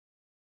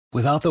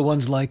Without the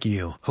ones like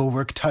you, who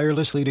work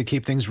tirelessly to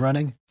keep things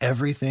running,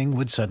 everything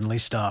would suddenly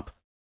stop.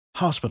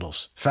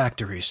 Hospitals,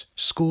 factories,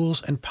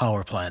 schools, and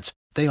power plants,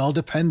 they all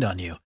depend on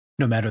you.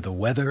 No matter the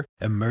weather,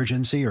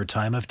 emergency, or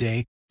time of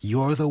day,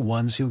 you're the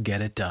ones who get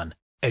it done.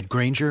 At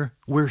Grainger,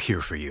 we're here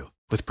for you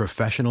with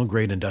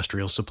professional-grade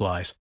industrial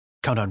supplies.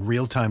 Count on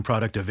real-time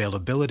product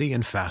availability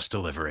and fast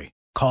delivery.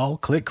 Call,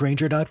 click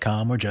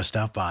Grainger.com, or just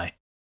stop by.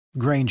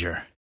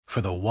 Grainger, for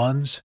the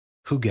ones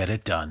who get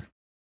it done.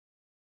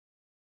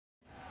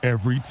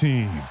 Every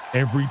team,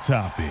 every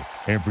topic,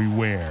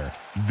 everywhere.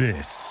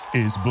 This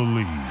is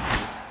Believe.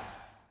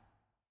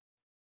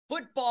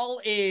 Football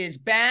is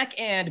back,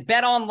 and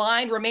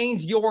BetOnline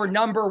remains your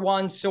number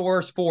one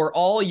source for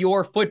all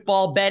your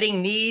football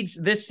betting needs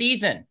this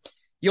season.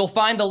 You'll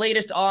find the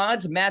latest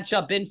odds,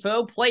 matchup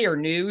info, player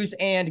news,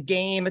 and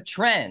game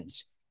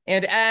trends.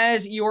 And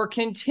as your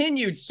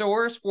continued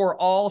source for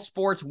all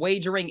sports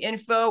wagering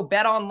info,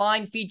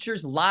 BetOnline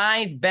features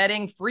live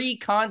betting, free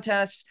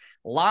contests,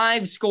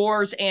 live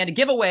scores, and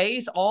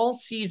giveaways all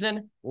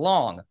season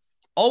long.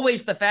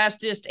 Always the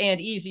fastest and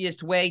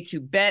easiest way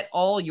to bet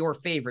all your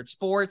favorite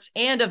sports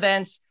and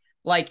events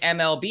like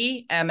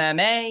MLB,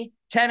 MMA,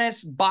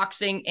 tennis,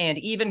 boxing, and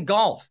even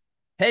golf.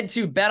 Head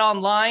to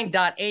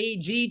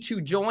betonline.ag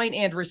to join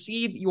and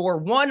receive your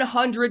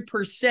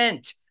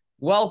 100%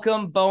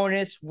 welcome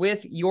bonus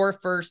with your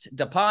first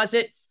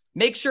deposit.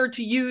 Make sure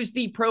to use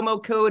the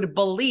promo code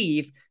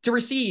BELIEVE to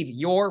receive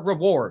your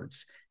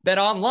rewards.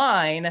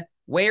 BetOnline,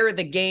 where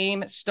the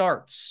game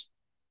starts.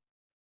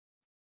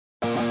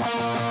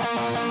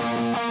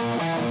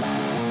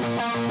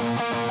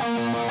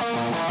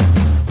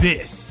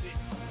 This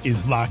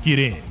is Lock It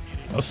In,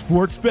 a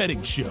sports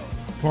betting show,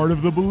 part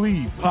of the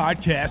Believe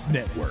Podcast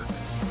Network.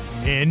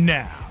 And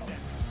now,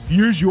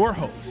 here's your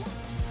host,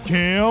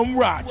 Cam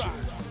Rogers.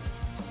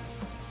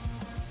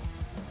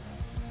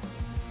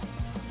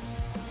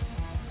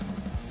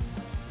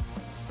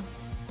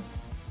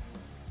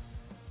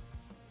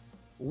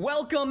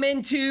 Welcome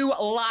into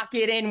Lock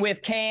It In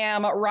with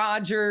Cam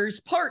Rogers,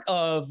 part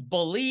of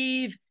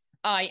Believe.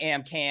 I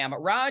am Cam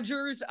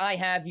Rogers. I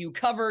have you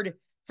covered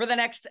for the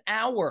next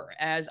hour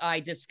as I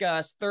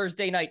discuss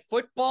Thursday night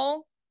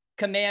football,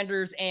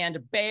 Commanders and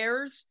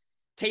Bears.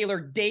 Taylor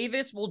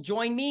Davis will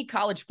join me,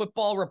 college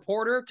football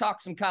reporter,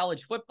 talk some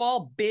college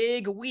football.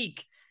 Big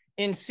week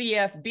in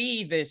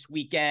CFB this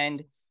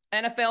weekend.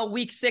 NFL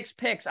Week 6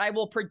 picks. I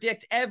will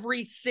predict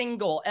every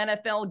single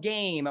NFL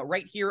game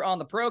right here on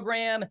the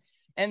program.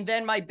 And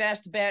then my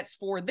best bets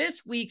for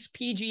this week's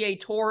PGA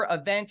Tour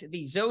event,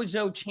 the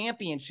Zozo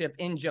Championship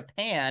in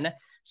Japan.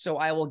 So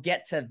I will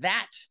get to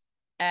that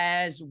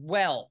as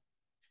well.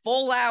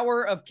 Full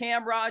hour of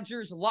Cam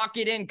Rogers Lock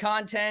It In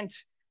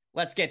content.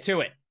 Let's get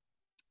to it.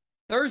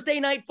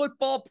 Thursday night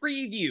football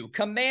preview,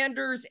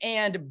 Commanders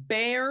and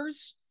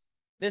Bears.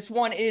 This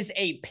one is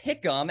a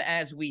pick'em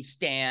as we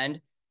stand.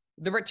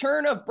 The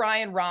return of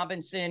Brian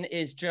Robinson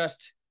is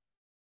just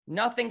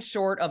nothing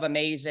short of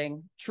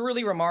amazing,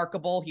 truly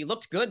remarkable. He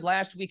looked good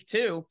last week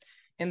too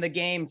in the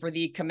game for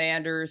the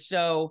Commanders.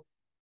 So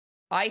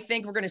I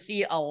think we're going to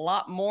see a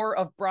lot more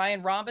of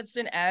Brian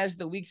Robinson as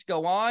the weeks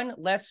go on,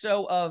 less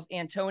so of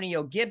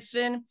Antonio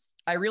Gibson.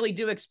 I really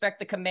do expect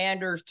the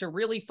Commanders to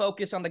really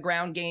focus on the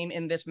ground game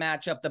in this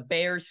matchup. The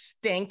Bears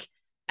stink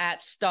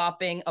at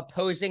stopping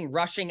opposing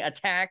rushing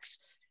attacks.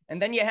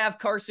 And then you have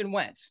Carson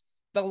Wentz.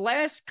 The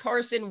less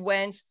Carson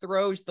Wentz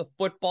throws the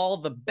football,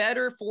 the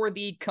better for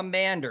the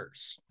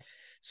Commanders.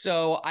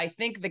 So I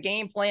think the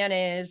game plan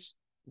is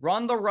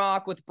run the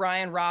rock with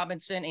Brian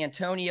Robinson,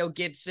 Antonio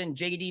Gibson,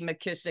 J.D.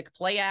 McKissic,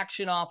 play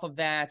action off of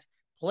that,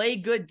 play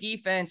good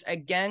defense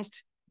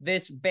against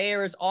this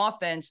Bears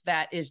offense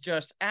that is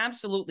just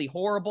absolutely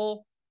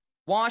horrible.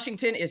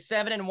 Washington is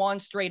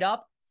 7-1 straight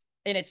up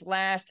in its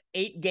last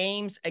 8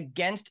 games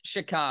against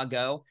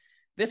Chicago.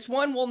 This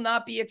one will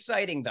not be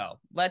exciting, though.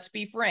 Let's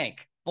be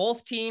frank.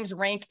 Both teams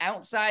rank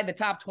outside the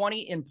top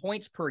 20 in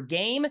points per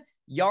game,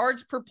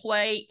 yards per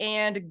play,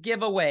 and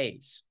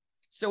giveaways.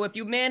 So if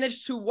you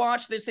managed to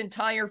watch this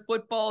entire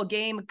football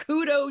game,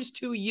 kudos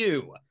to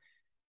you.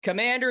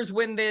 Commanders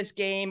win this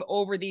game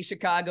over the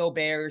Chicago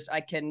Bears. I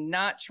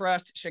cannot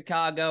trust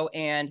Chicago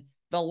and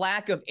the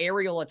lack of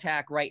aerial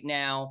attack right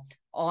now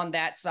on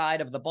that side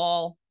of the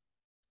ball.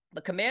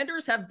 The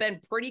Commanders have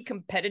been pretty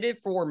competitive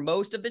for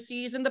most of the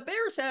season. The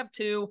Bears have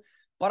too,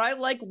 but I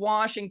like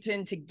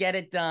Washington to get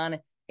it done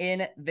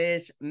in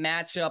this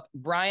matchup.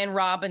 Brian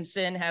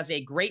Robinson has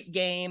a great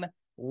game.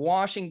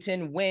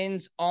 Washington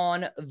wins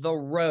on the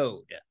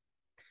road.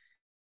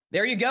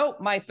 There you go,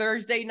 my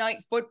Thursday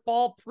night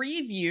football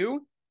preview.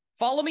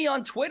 Follow me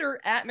on Twitter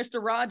at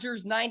Mr.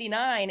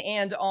 Rogers99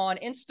 and on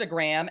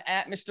Instagram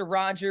at Mr.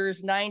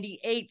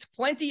 Rogers98.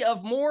 Plenty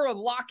of more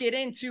Lock It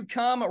In to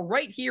come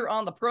right here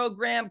on the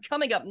program.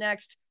 Coming up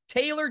next,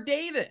 Taylor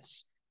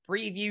Davis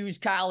previews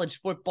college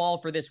football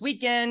for this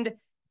weekend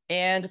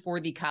and for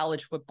the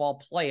college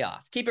football playoff.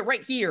 Keep it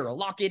right here.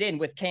 Lock It In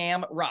with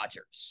Cam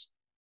Rogers.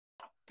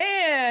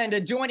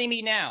 And joining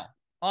me now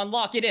On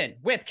Lock It In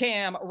with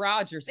Cam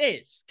Rogers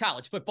is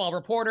college football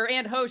reporter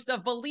and host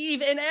of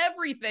Believe in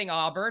Everything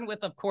Auburn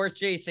with, of course,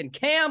 Jason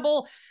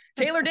Campbell.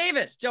 Taylor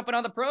Davis jumping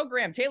on the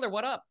program. Taylor,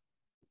 what up?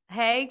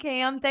 Hey,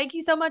 Cam. Thank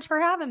you so much for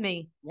having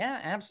me. Yeah,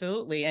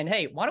 absolutely. And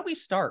hey, why don't we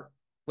start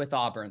with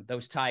Auburn,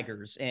 those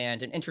Tigers,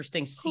 and an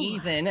interesting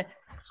season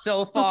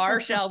so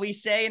far, shall we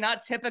say.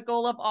 Not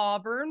typical of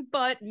Auburn,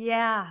 but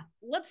yeah,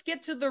 let's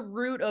get to the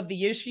root of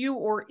the issue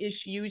or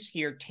issues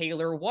here,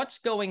 Taylor. What's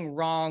going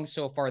wrong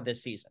so far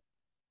this season?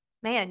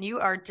 Man, you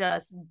are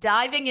just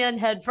diving in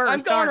head first. I'm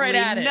going right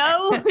at it.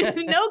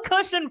 No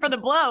cushion for the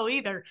blow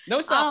either. No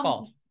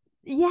softballs.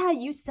 Yeah,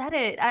 you said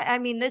it. I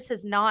mean, this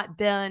has not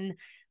been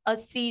a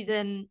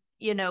season,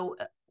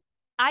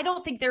 I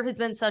don't think there has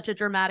been such a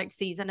dramatic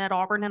season at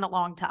Auburn in a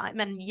long time.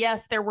 And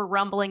yes, there were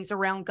rumblings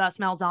around Gus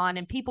Malzahn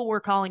and people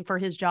were calling for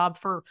his job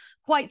for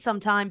quite some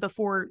time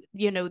before,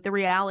 the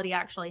reality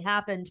actually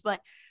happened. But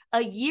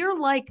a year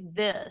like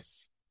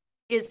this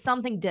is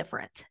something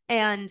different.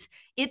 And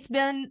it's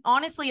been,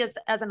 honestly,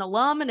 as an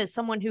alum and as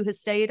someone who has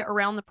stayed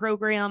around the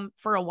program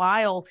for a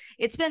while,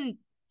 it's been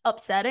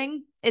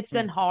upsetting. It's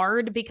been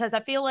hard because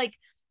I feel like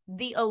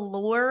the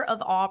allure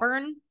of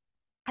Auburn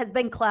has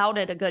been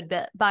clouded a good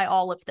bit by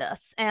all of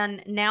this.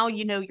 And now,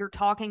 you're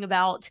talking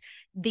about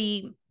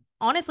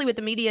honestly, what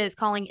the media is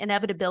calling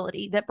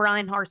inevitability, that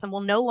Bryan Harsin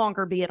will no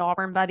longer be at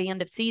Auburn by the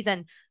end of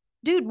season.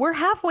 Dude, we're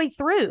halfway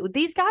through.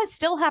 These guys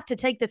still have to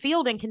take the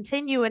field and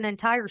continue an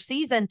entire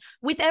season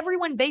with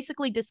everyone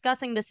basically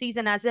discussing the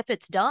season as if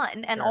it's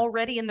done and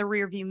already in the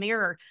rearview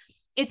mirror.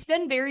 It's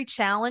been very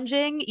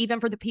challenging,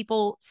 even for the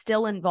people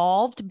still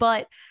involved,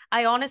 but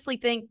I honestly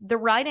think the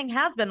writing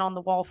has been on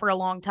the wall for a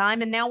long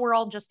time, and now we're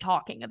all just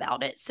talking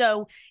about it.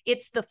 So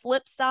it's the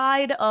flip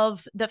side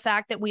of the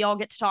fact that we all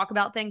get to talk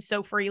about things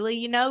so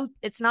freely.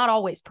 It's not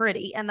always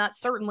pretty, and that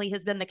certainly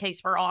has been the case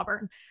for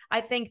Auburn.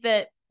 I think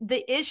that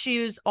the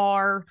issues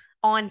are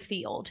on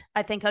field.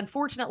 I think,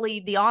 unfortunately,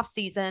 the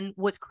offseason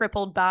was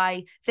crippled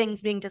by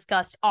things being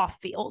discussed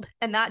off field,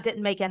 and that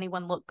didn't make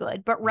anyone look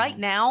good. But right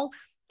now,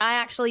 I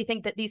actually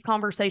think that these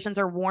conversations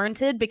are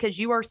warranted because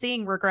you are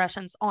seeing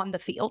regressions on the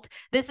field.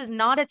 This is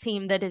not a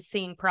team that is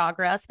seeing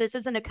progress. This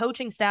isn't a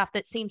coaching staff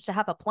that seems to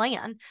have a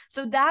plan.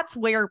 So that's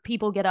where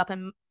people get up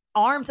in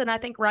arms, and I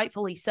think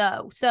rightfully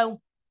so. So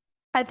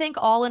I think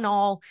all in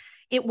all,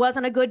 it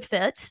wasn't a good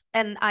fit.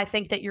 And I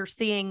think that you're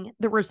seeing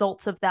the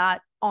results of that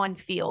on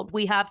field.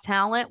 We have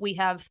talent. We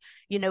have,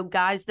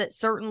 guys that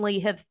certainly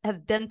have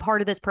been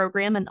part of this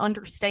program and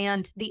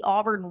understand the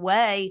Auburn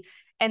way.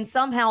 And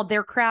somehow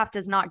their craft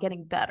is not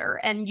getting better.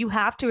 And you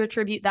have to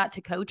attribute that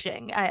to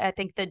coaching. I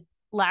think the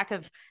lack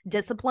of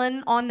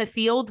discipline on the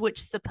field,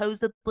 which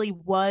supposedly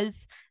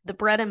was the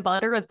bread and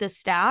butter of this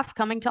staff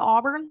coming to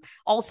Auburn,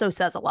 also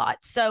says a lot.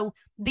 So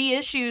the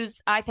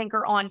issues, I think,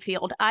 are on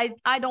field. I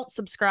don't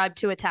subscribe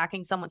to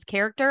attacking someone's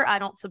character. I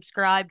don't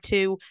subscribe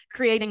to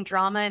creating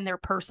drama in their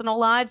personal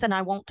lives, and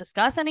I won't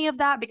discuss any of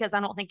that because I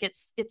don't think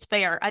it's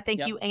fair. I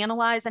think you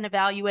analyze and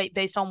evaluate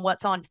based on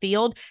what's on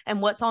field,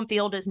 and what's on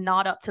field is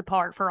not up to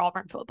par for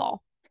Auburn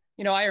football.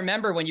 I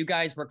remember when you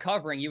guys were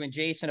covering, you and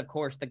Jason, of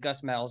course, the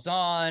Gus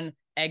Malzahn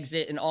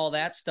exit and all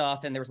that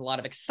stuff, and there was a lot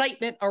of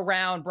excitement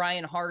around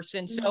Bryan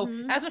Harsin. So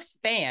as a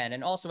fan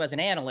and also as an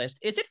analyst,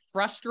 is it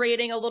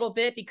frustrating a little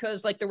bit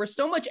because there was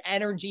so much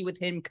energy with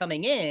him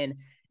coming in,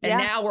 and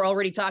now we're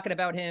already talking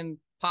about him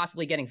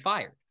possibly getting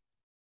fired?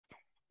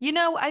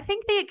 I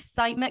think the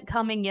excitement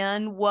coming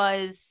in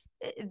was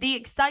the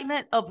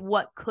excitement of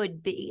what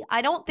could be.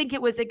 I don't think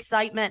it was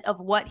excitement of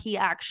what he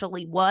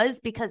actually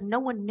was because no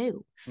one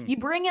knew. You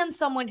bring in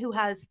someone who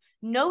has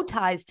no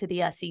ties to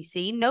the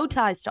SEC, no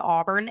ties to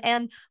Auburn.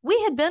 And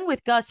we had been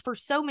with Gus for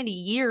so many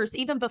years.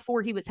 Even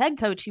before he was head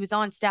coach, he was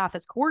on staff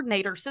as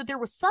coordinator. So there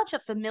was such a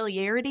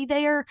familiarity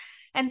there.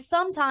 And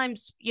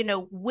sometimes,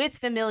 with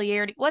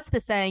familiarity, what's the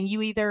saying?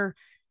 You either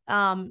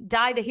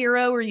die the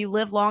hero or you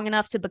live long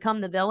enough to become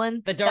the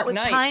villain. The Dark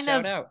Knight,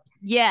 shout out.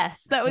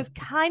 Yes, that was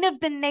kind of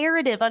the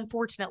narrative,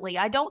 unfortunately.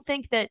 I don't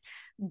think that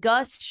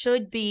Gus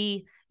should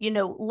be,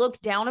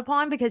 looked down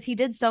upon because he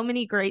did so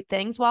many great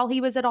things while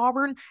he was at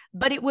Auburn,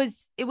 but it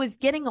was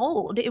getting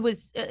old. It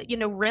was,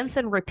 rinse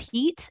and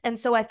repeat. And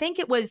so I think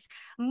it was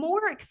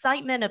more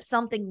excitement of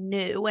something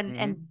new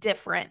and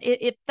different.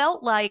 It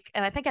felt like,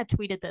 and I think I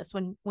tweeted this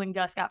when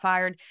Gus got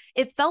fired,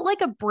 it felt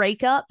like a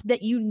breakup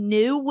that you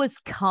knew was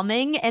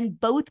coming and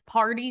both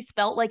parties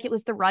felt like it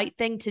was the right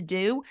thing to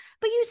do,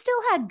 but you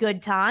still had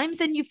good times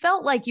and you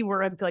felt like you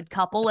were a good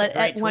couple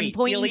at one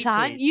point in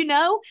time,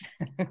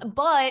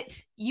 but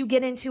you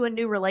get into a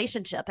new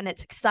relationship and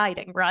it's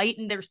exciting, right?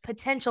 And there's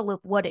potential of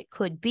what it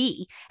could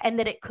be and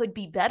that it could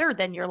be better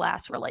than your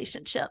last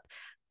relationship.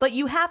 But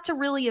you have to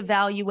really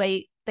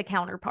evaluate the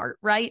counterpart,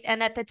 right?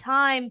 And at the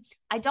time,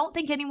 I don't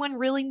think anyone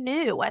really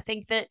knew. I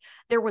think that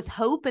there was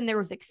hope and there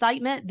was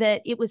excitement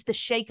that it was the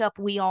shakeup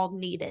we all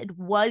needed.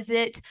 Was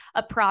it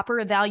a proper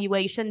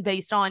evaluation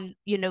based on,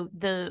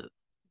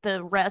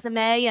 the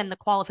resume and the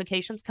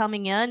qualifications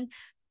coming in?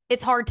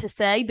 It's hard to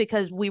say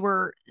because we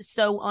were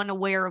so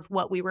unaware of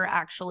what we were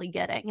actually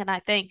getting. And I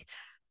think,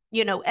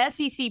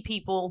 SEC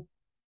people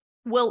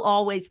will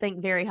always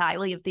think very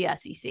highly of the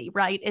SEC,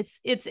 right?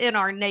 It's in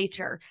our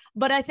nature.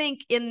 But I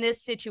think in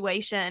this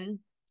situation,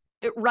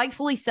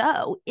 rightfully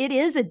so, it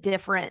is a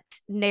different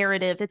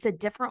narrative. It's a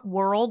different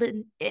world,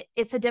 and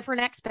it's a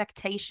different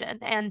expectation.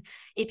 And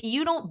if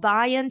you don't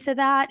buy into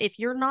that, if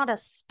you're not a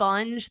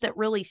sponge that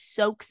really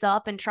soaks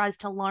up and tries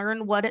to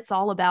learn what it's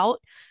all about,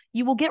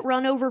 you will get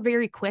run over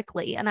very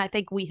quickly. And I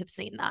think we have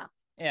seen that.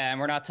 Yeah,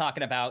 and we're not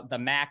talking about the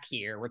MAC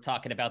here. We're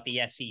talking about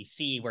the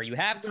SEC, where you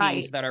have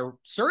teams that are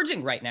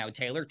surging right now,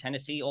 Taylor.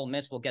 Tennessee, Ole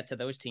Miss, we'll get to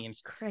those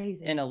teams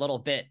in a little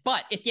bit.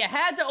 But if you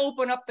had to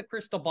open up the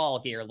crystal ball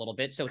here a little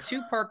bit, so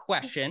two-part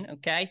question,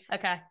 okay?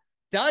 Okay.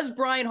 Does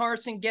Brian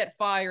Harsin get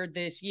fired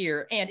this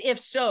year? And if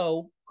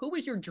so, who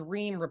is your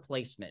dream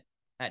replacement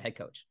at head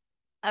coach?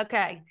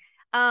 Okay.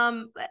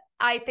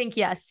 I think,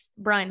 yes,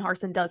 Brian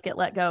Harsin does get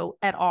let go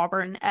at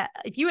Auburn.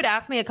 If you had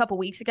asked me a couple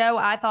weeks ago,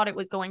 I thought it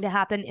was going to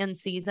happen in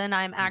season.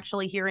 I'm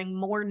actually hearing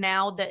more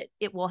now that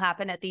it will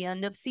happen at the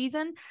end of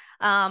season.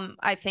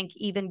 I think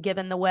even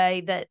given the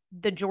way that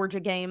the Georgia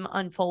game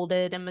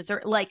unfolded and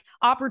Missouri, like,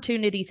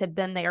 opportunities have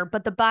been there,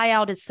 but the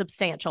buyout is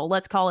substantial.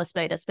 Let's call a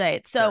spade a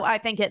spade. So sure. I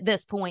think at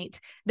this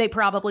point, they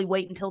probably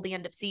wait until the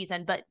end of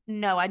season, but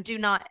no, I do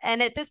not.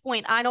 And at this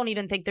point, I don't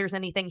even think there's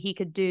anything he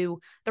could do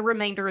the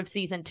remainder of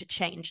season to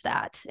change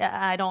that.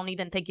 I don't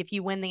even think if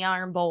you win the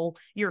Iron Bowl,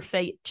 your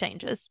fate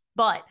changes.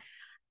 But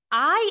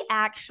I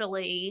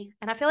actually,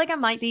 and I feel like I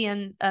might be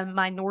in a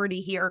minority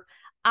here,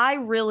 I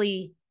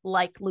really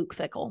like Luke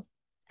Fickell.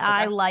 Okay.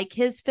 I like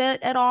his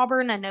fit at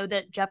Auburn. I know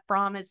that Jeff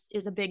Brom is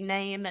a big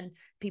name, and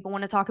people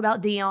want to talk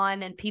about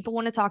Deion, and people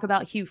want to talk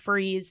about Hugh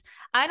Freeze.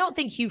 I don't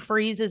think Hugh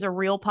Freeze is a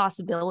real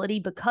possibility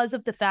because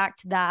of the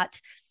fact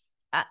that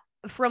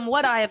from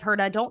what I have heard,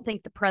 I don't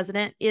think the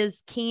president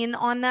is keen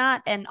on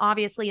that. And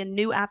obviously a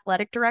new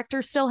athletic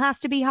director still has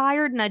to be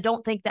hired. And I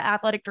don't think the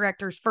athletic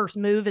director's first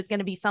move is going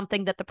to be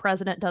something that the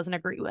president doesn't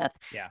agree with.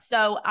 Yeah.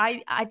 So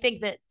I think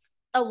that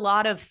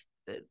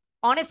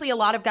honestly, a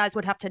lot of guys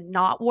would have to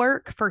not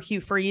work for Hugh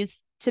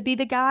Freeze to be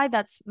the guy.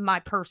 That's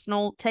my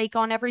personal take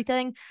on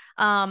everything.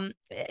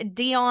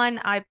 Deion,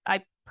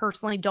 I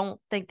personally don't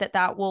think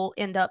that will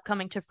end up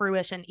coming to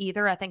fruition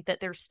either. I think that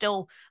there's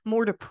still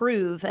more to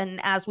prove. And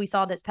as we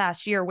saw this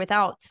past year,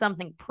 without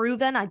something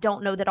proven, I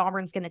don't know that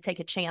Auburn's going to take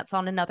a chance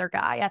on another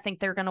guy. I think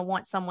they're going to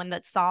want someone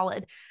that's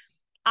solid.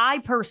 I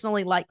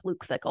personally like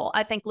Luke Fickell.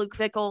 I think Luke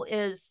Fickell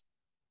is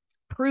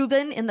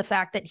proven in the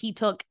fact that he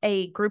took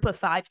a group of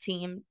 5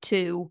 team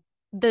to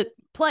the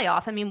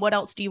playoff. I mean, what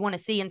else do you want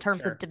to see in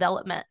terms of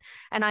development?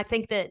 And I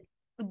think that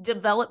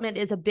development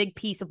is a big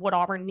piece of what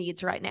Auburn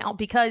needs right now,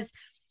 because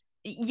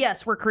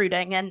yes,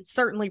 recruiting, and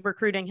certainly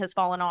recruiting has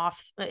fallen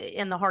off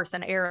in the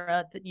Harsin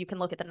era. You can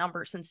look at the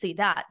numbers and see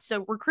that.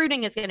 So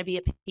recruiting is going to be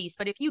a piece,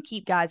 but if you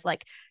keep guys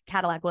like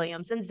Cadillac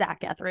Williams and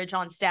Zach Etheridge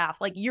on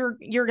staff, like you're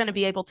going to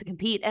be able to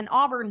compete. And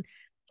Auburn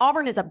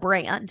is a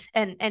brand,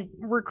 and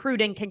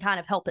recruiting can kind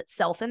of help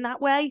itself in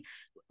that way.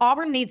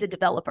 Auburn needs a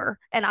developer,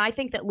 and I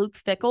think that Luke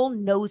Fickell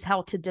knows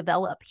how to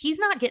develop. He's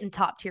not getting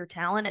top-tier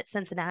talent at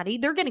Cincinnati.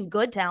 They're getting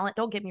good talent,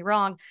 don't get me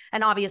wrong,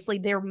 and obviously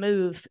their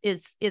move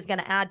is going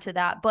to add to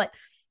that. But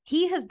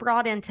he has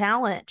brought in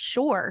talent,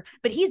 sure,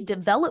 but he's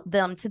developed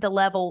them to the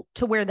level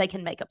to where they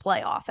can make a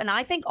playoff. And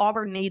I think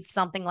Auburn needs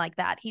something like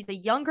that. He's a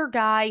younger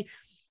guy,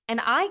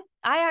 and I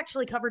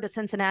actually covered a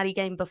Cincinnati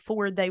game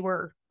before they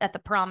were at the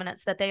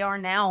prominence that they are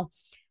now.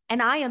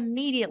 And I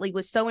immediately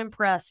was so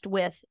impressed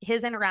with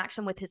his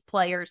interaction with his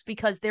players,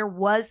 because there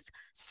was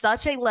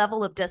such a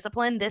level of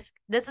discipline. This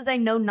is a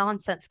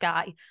no-nonsense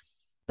guy.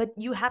 But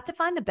you have to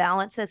find the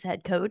balance as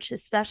head coach,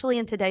 especially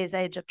in today's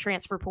age of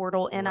transfer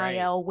portal, NIL,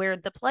 right, where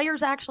the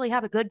players actually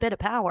have a good bit of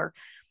power.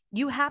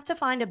 You have to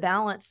find a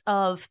balance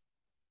of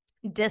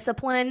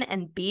discipline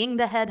and being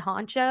the head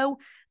honcho,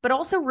 but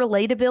also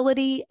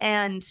relatability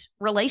and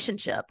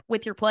relationship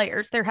with your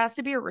players. There has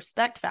to be a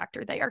respect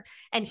factor there.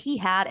 And he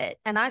had it.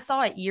 And I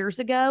saw it years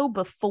ago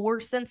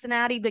before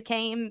Cincinnati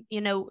became,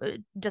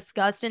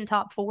 discussed in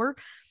top 4.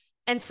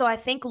 And so I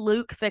think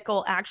Luke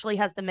Fickell actually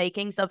has the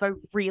makings of a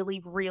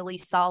really, really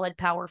solid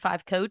Power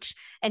 5 coach.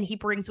 And he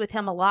brings with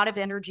him a lot of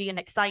energy and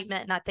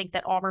excitement. And I think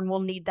that Auburn will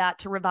need that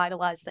to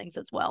revitalize things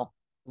as well.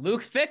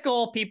 Luke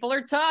Fickell, people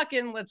are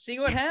talking. Let's see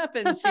what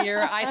happens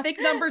here. I think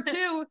number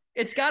 2,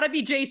 it's got to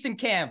be Jason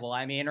Campbell.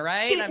 I mean,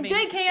 right?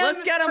 J-Cam,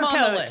 let's get him on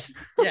coach. The list.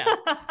 Yeah.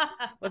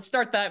 Let's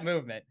start that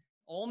movement.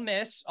 Ole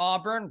Miss,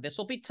 Auburn. This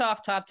will be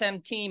tough. Top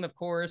 10 team, of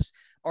course,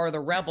 are the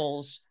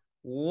Rebels.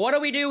 What do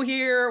we do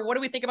here? What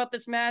do we think about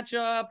this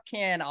matchup?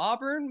 Can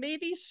Auburn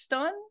maybe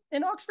stun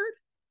in Oxford?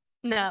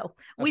 No,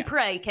 we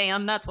pray,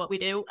 Cam. That's what we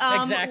do.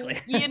 Exactly.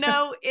 And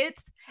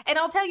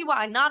I'll tell you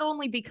why, not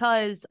only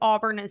because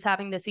Auburn is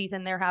having the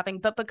season they're having,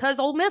 but because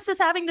Ole Miss is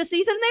having the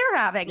season they're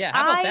having. Yeah.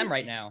 How about them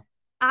right now?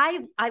 I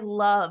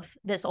love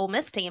this Ole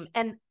Miss team,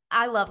 and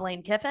I love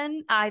Lane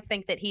Kiffin. I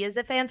think that he is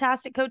a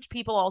fantastic coach.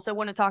 People also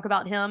want to talk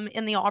about him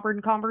in the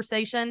Auburn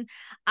conversation.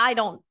 I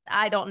don't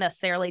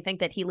necessarily think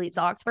that he leaves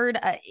Oxford.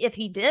 If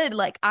he did,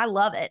 I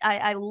love it.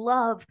 I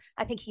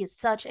think he is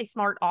such a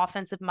smart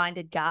offensive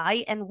minded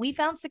guy. And we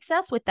found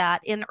success with that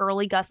in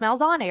early Gus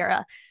Malzahn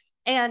era.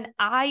 And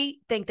I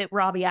think that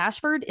Robbie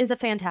Ashford is a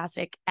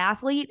fantastic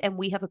athlete, and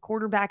we have a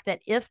quarterback that,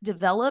 if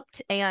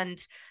developed and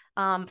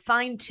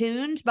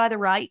fine-tuned by the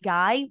right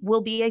guy,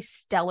 will be a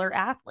stellar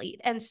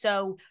athlete. And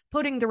so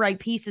putting the right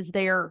pieces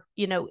there,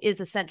 is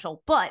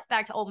essential. But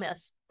back to Ole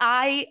Miss,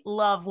 I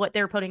love what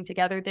they're putting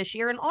together this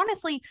year. And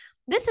honestly,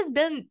 this has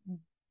been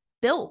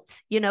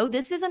built.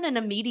 This isn't an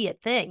immediate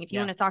thing. If you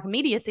want to talk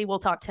immediacy, we'll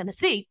talk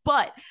Tennessee.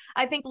 But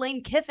I think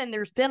Lane Kiffin,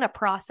 there's been a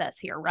process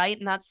here, right?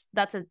 And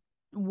that's a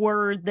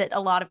word that a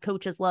lot of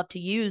coaches love to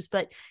use,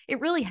 but it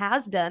really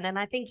has been. And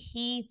I think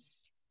he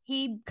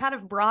kind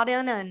of brought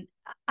in, and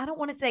I don't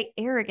want to say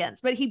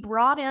arrogance, but he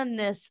brought in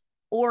this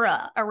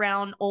aura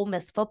around Ole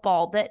Miss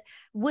football that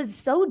was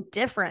so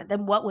different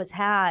than what was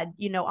had.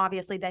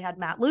 Obviously they had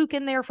Matt Luke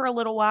in there for a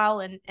little while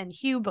and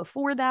Hugh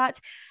before that.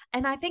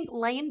 And I think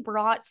Lane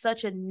brought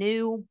such a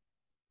new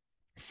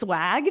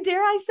swag,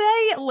 dare I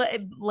say.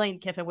 Lane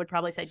Kiffin would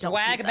probably say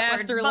swag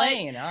master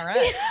Lane. All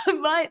right.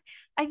 But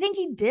I think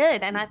he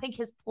did. And I think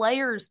his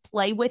players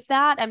play with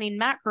that. I mean,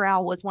 Matt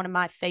Corral was one of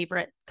my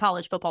favorite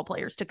college football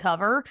players to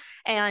cover,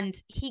 and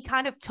he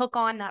kind of took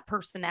on that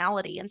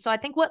personality. And so I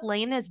think what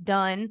Lane has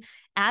done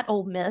at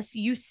Ole Miss,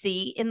 you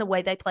see in the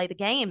way they play the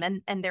game,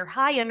 and they're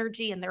high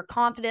energy and they're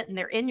confident and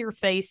they're in your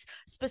face,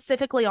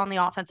 specifically on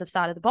the offensive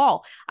side of the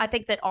ball. I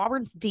think that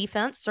Auburn's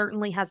defense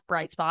certainly has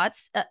bright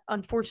spots.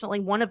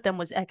 Unfortunately, one of them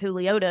was Eku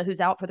Leota, who's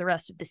out for the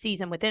rest of the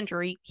season with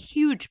injury.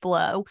 Huge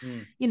blow.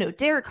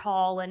 Derek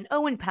Hall and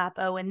Owen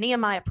Papo and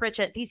Nehemiah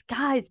Pritchett, these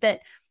guys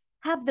that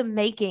have the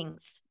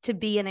makings to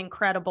be an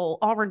incredible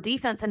Auburn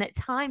defense. And at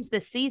times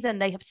this season,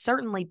 they have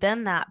certainly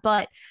been that,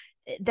 but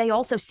they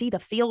also see the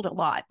field a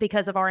lot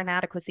because of our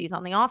inadequacies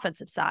on the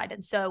offensive side.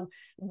 And so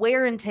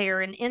wear and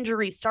tear and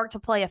injuries start to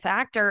play a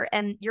factor,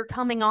 and you're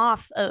coming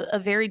off a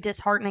very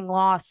disheartening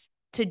loss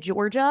to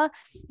Georgia.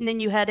 And then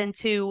you head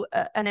into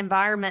an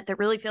environment that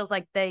really feels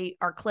like they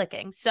are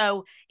clicking.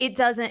 So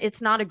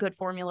it's not a good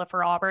formula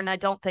for Auburn. I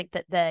don't think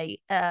that they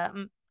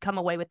come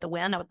away with the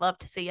win. I would love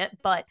to see it,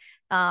 but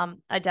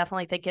I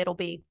definitely think it'll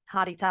be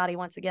hotty-toddy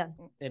once again.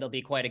 It'll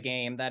be quite a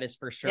game. That is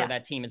for sure. Yeah.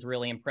 That team is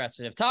really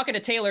impressive. Talking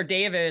to Taylor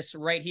Davis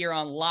right here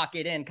on Lock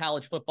It In,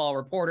 college football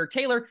reporter.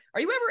 Taylor,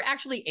 are you ever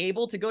actually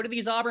able to go to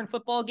these Auburn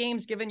football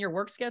games given your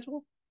work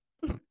schedule?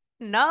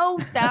 No,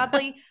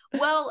 sadly.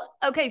 Well,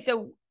 okay,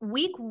 so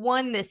week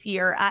 1 this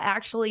year, I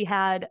actually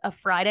had a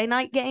Friday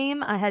night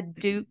game. I had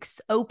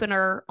Duke's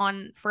opener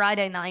on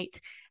Friday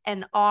night,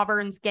 and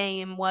Auburn's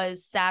game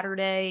was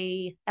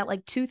Saturday at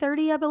like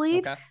 2:30, I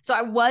believe. Okay. So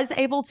I was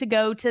able to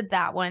go to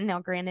that one. Now,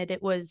 granted,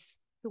 it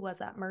was, who was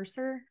that?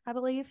 Mercer, I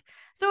believe.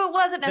 So it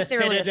wasn't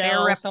necessarily a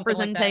fair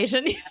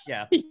representation. Like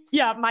yeah.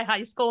 Yeah, my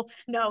high school.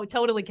 No,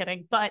 totally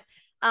kidding. But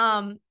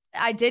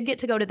I did get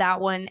to go to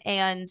that one,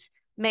 and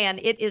man,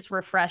 it is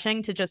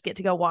refreshing to just get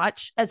to go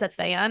watch as a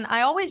fan.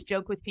 I always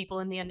joke with people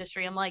in the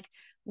industry. I'm like,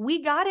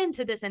 we got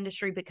into this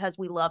industry because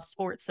we love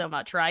sports so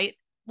much, right?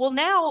 Well,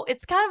 now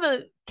it's kind of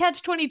a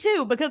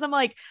catch-22 because I'm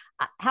like,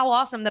 how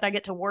awesome that I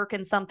get to work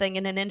in something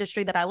in an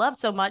industry that I love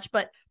so much.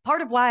 But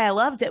part of why I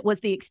loved it was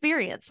the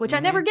experience, which I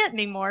never get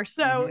anymore.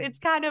 So it's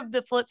kind of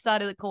the flip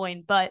side of the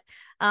coin. But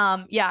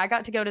yeah, I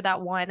got to go to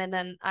that one. And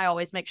then I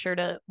always make sure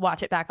to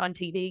watch it back on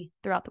TV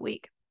throughout the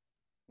week.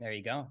 There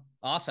you go.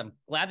 Awesome.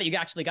 Glad that you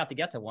actually got to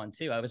get to one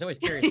too. I was always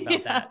curious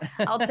about that.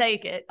 I'll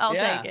take it. I'll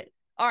take it.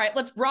 All right,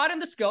 let's broaden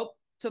the scope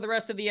to the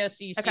rest of the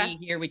SEC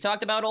here. We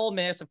talked about Ole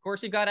Miss. Of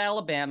course, you've got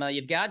Alabama.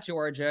 You've got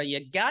Georgia.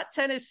 You got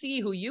Tennessee,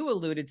 who you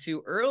alluded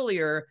to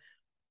earlier.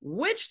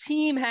 Which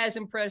team has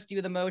impressed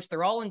you the most?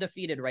 They're all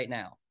undefeated right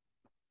now.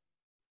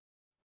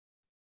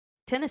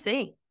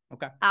 Tennessee.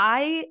 Okay.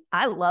 I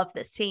love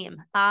this team.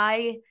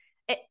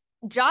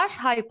 Josh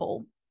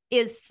Heupel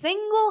is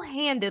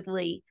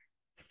single-handedly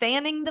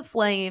fanning the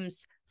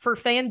flames for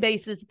fan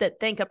bases that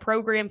think a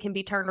program can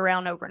be turned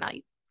around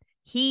overnight.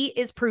 He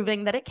is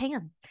proving that it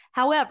can.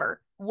 However,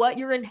 what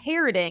you're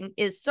inheriting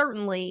is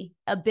certainly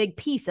a big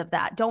piece of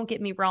that. Don't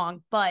get me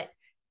wrong, but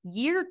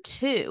year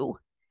 2,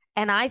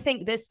 and I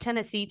think this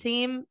Tennessee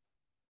team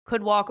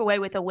could walk away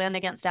with a win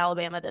against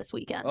Alabama this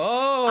weekend.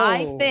 Oh,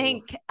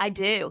 I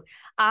do.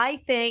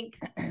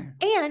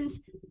 And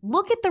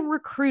look at the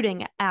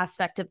recruiting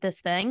aspect of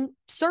this thing.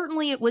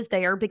 Certainly it was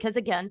there because,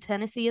 again,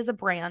 Tennessee is a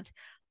brand,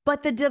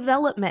 but the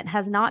development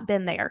has not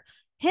been there.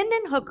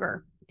 Hendon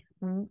Hooker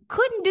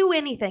couldn't do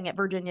anything at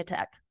Virginia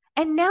Tech.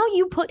 And now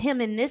you put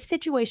him in this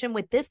situation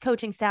with this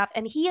coaching staff,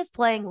 and he is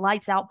playing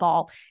lights out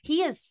ball.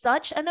 He is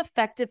such an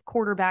effective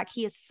quarterback.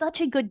 He is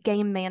such a good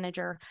game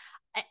manager.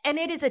 And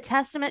it is a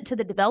testament to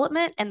the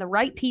development and the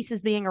right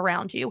pieces being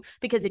around you.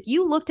 Because if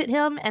you looked at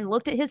him and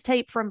looked at his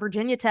tape from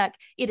Virginia Tech,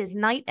 it is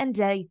night and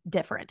day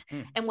different.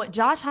 And what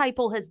Josh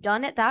Heupel has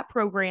done at that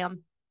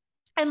program,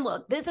 and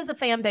look, this is a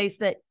fan base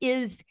that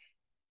is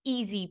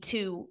easy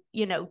to,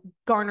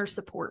 garner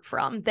support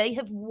from. They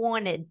have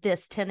wanted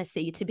this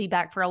Tennessee to be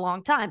back for a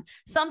long time.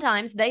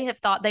 Sometimes they have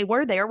thought they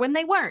were there when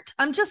they weren't.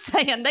 I'm just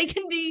saying they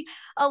can be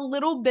a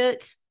little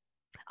bit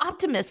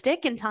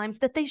optimistic in times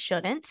that they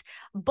shouldn't,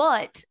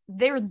 but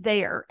they're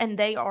there and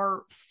they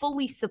are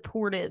fully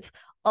supportive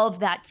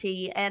of that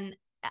T. And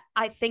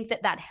I think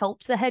that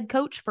helps the head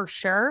coach for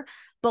sure.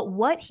 But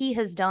what he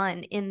has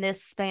done in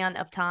this span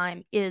of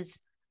time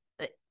is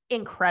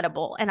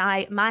incredible. And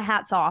my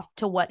hat's off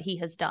to what he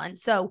has done.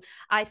 So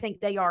I think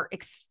they are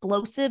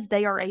explosive.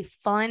 They are a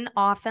fun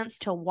offense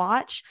to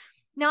watch.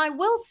 Now, I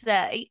will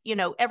say,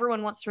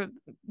 everyone wants to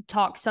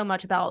talk so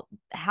much about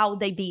how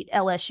they beat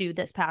LSU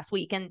this past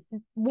week, and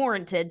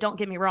warranted, don't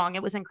get me wrong,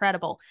 it was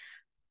incredible.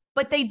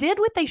 But they did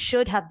what they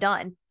should have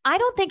done. I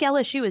don't think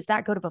LSU is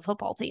that good of a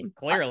football team.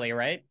 Clearly,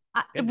 right?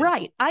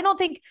 Right. I don't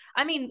think,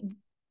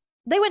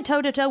 they went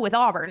toe-to-toe with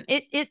Auburn.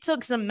 It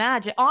took some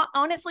magic.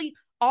 Honestly,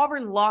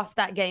 Auburn lost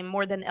that game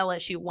more than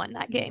LSU won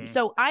that game. Mm-hmm.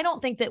 So I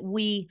don't think that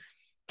we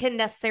can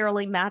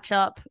necessarily match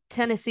up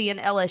Tennessee and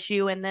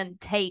LSU and then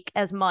take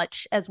as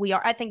much as we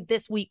are. I think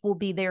this week will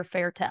be their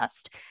fair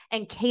test.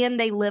 And can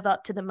they live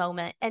up to the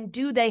moment? And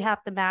do they have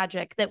the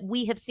magic that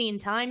we have seen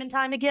time and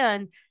time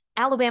again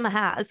Alabama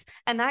has?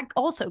 And that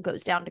also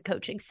goes down to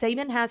coaching.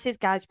 Saban has his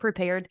guys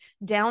prepared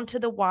down to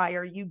the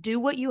wire. You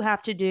do what you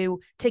have to do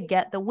to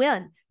get the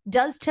win.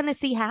 Does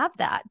Tennessee have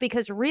that?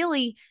 Because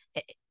really,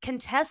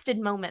 contested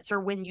moments are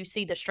when you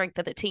see the strength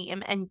of a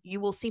team, and you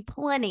will see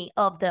plenty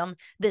of them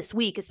this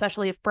week,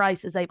 especially if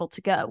Bryce is able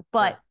to go.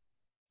 But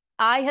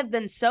I have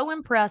been so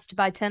impressed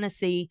by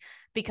Tennessee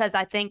because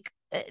I think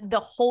the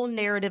whole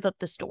narrative of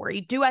the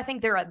story. Do I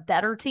think they're a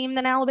better team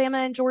than Alabama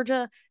and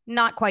Georgia?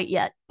 Not quite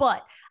yet,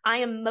 but I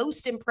am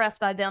most impressed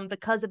by them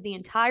because of the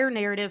entire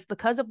narrative,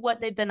 because of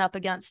what they've been up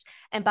against,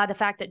 and by the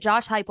fact that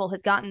Josh Heupel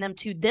has gotten them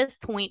to this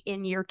point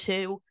in year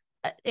 2,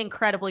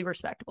 incredibly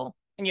respectable.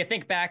 And you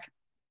think back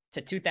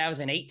to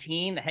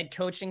 2018, the head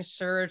coaching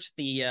search,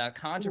 the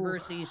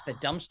controversies, the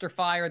dumpster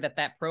fire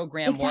that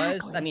program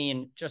was. I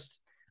mean, just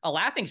a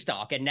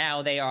laughingstock. And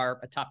now they are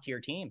a top-tier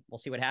team. We'll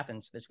see what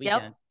happens this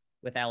weekend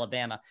with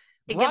Alabama.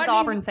 It gives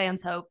Auburn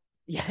fans hope.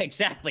 Yeah,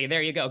 exactly.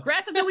 There you go.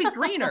 Grass is always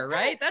greener,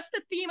 right? That's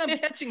the theme I'm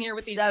catching here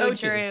with these so coaches.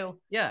 True.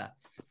 Yeah.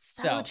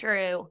 So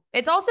true.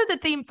 It's also the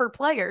theme for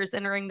players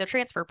entering the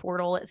transfer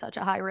portal at such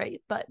a high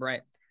rate. But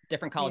right.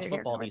 Different college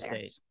football these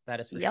days. That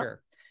is for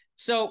sure.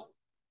 So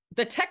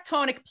the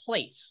tectonic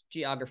plates,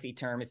 geography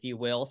term, if you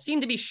will,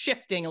 seem to be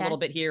shifting a little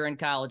bit here in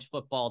college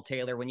football,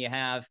 Taylor, when you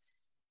have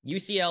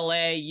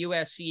UCLA,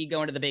 USC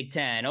going to the Big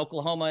Ten,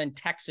 Oklahoma and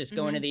Texas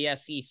going to the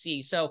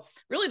SEC. So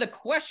really the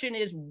question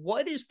is,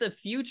 what is the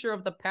future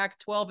of the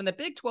Pac-12 and the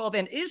Big 12?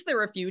 And is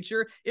there a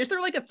future? Is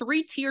there like a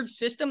 3-tiered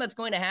system that's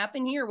going to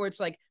happen here where it's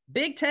like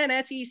Big Ten,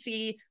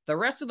 SEC, the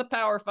rest of the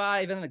Power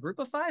 5, and then the Group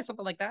of 5,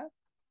 something like that?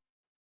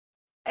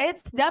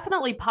 It's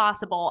definitely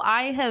possible.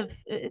 I have,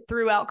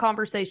 throughout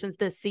conversations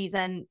this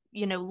season,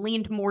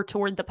 leaned more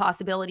toward the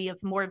possibility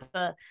of more of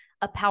a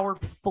Power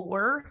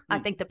 4. I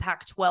think the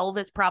Pac-12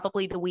 is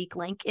probably the weak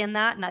link in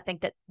that, and I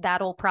think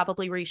that'll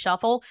probably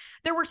reshuffle.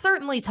 There were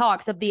certainly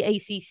talks of the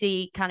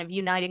ACC kind of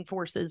uniting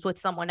forces with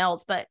someone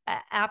else, but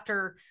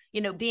after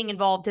being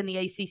involved in the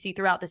ACC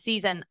throughout the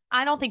season,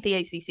 I don't think the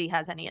ACC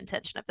has any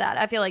intention of that.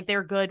 I feel like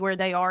they're good where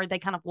they are. They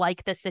kind of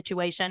like this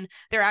situation.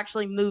 They're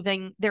actually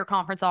moving their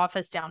conference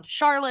office down to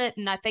Charlotte,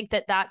 and I think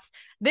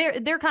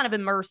they're kind of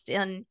immersed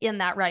in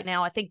that right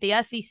now. I think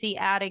the SEC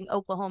adding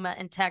Oklahoma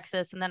and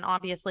Texas, and then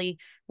obviously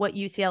what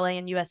UCLA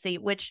and USC,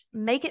 which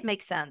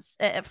make sense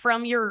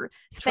from your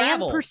fan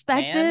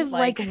perspective.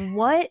 Like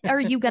what are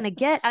you going to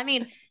get? I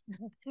mean,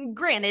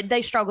 granted,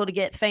 they struggle to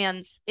get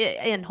fans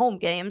in home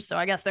games, so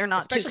I guess they're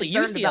not too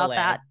concerned UCLA. About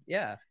that.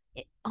 Yeah.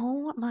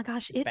 Oh my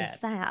gosh, it is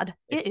sad.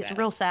 It is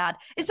real sad,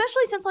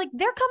 especially since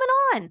they're coming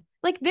on,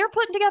 they're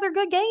putting together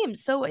good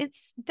games. So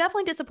it's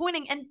definitely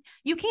disappointing. And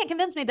you can't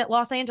convince me that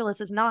Los Angeles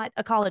is not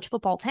a college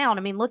football town.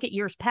 I mean, look at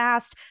years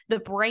past, the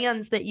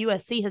brands that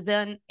USC has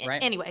been.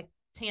 Right. Anyway,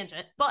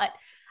 tangent, but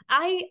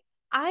I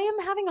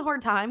am having a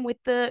hard time with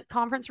the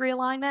conference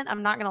realignment.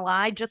 I'm not going to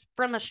lie, just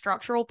from a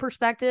structural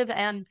perspective.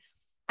 And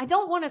I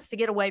don't want us to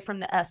get away from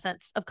the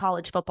essence of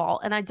college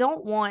football. And I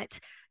don't want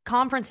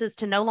conferences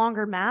to no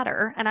longer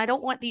matter. And I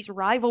don't want these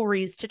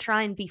rivalries to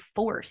try and be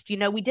forced.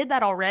 We did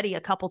that already a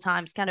couple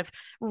times, kind of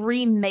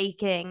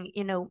remaking,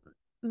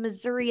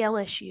 Missouri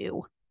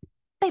LSU.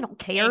 They don't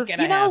care, they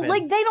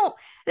don't,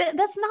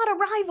 that's not a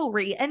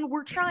rivalry. And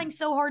we're trying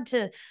so hard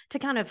to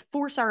kind of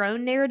force our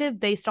own narrative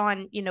based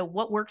on,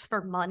 what works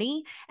for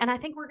money. And I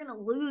think we're going to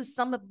lose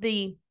some of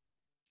the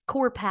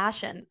core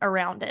passion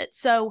around it.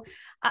 So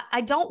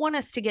I don't want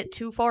us to get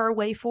too far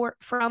away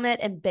from it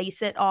and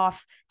base it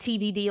off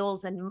TV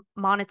deals and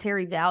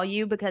monetary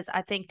value, because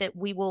I think that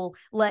we will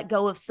let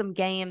go of some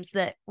games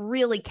that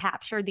really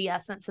capture the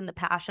essence and the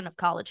passion of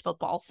college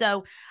football.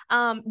 So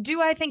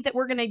do I think that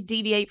we're going to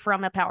deviate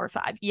from a Power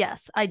 5?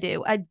 Yes, I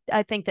do.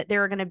 I think that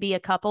there are going to be a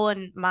couple,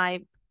 and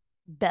my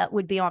bet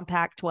would be on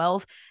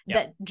Pac-12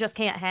 that just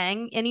can't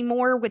hang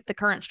anymore with the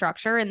current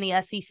structure. And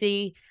the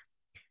SEC,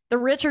 the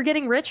rich are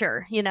getting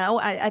richer.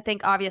 I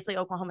think obviously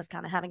Oklahoma's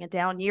kind of having a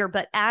down year,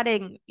 but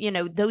adding,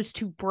 those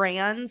two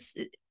brands,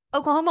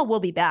 Oklahoma will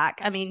be back.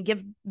 I mean,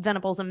 give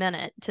Venables a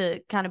minute to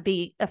kind of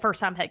be a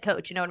first-time head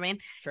coach, you know what I mean?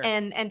 Sure.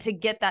 And to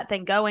get that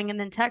thing going. And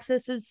then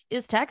Texas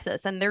is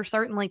Texas, and they're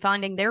certainly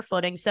finding their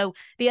footing. So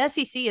the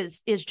SEC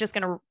is just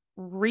going to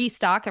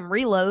restock and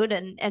reload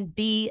and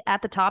be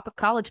at the top of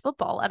college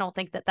football. I don't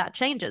think that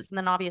changes. And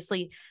then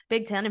obviously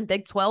Big 10 and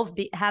Big 12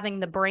 having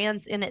the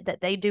brands in it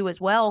that they do as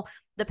well.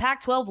 The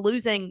Pac-12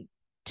 losing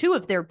two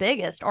of their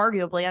biggest,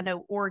 arguably. I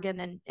know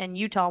Oregon and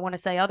Utah want to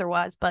say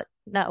otherwise, but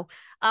no.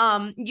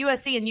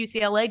 USC and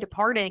UCLA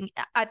departing,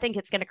 I think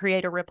it's going to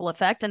create a ripple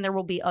effect, and there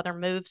will be other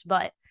moves.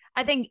 But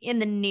I think in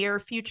the near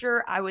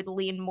future, I would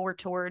lean more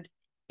toward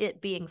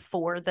it being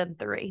 4 than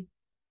 3.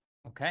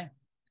 Okay.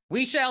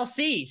 We shall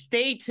see.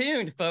 Stay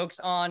tuned, folks,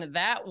 on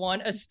that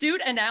one.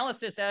 Astute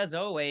analysis, as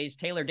always.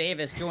 Taylor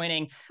Davis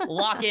joining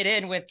Lock It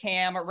In with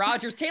Cam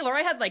Rogers. Taylor,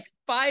 I had like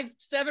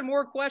 5-7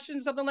 more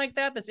questions, something like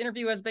that. This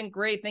interview has been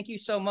great. Thank you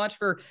so much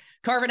for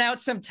carving out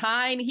some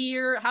time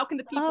here. How can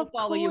the people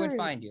follow you and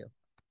find you?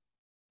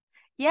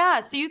 Yeah,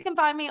 so you can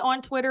find me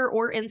on Twitter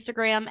or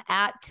Instagram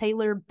at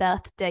Taylor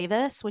Beth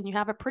Davis. When you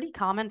have a pretty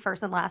common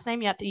first and last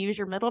name, you have to use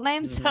your middle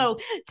name. Mm-hmm. So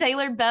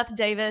Taylor Beth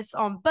Davis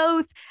on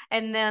both.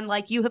 And then,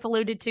 like you have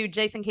alluded to,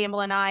 Jason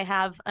Campbell and I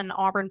have an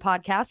Auburn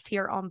podcast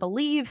here on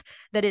Believe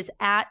that is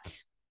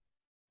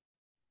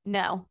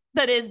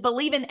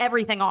Believe in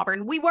Everything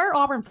Auburn. We were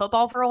Auburn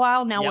football for a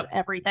while. Now we're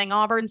Everything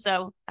Auburn.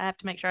 So I have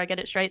to make sure I get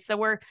it straight. So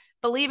we're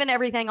Believe in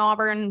Everything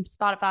Auburn,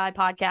 Spotify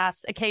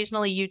podcasts,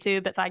 occasionally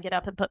YouTube if I get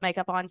up and put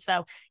makeup on.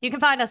 So you can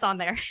find us on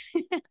there.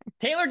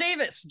 Taylor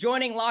Davis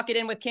joining Lock It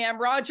In with Cam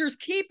Rogers.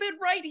 Keep it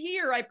right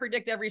here. I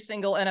predict every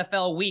single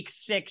NFL Week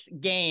 6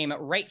 game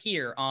right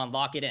here on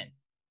Lock It In.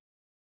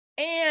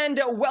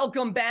 And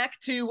welcome back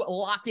to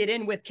Lock It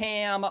In with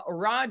Cam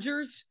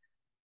Rogers.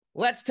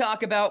 Let's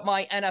talk about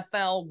my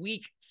NFL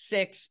Week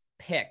 6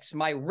 picks.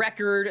 My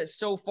record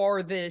so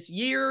far this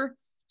year,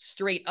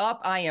 straight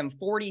up, I am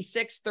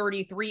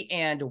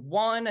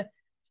 46-33-1.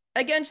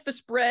 Against the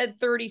spread,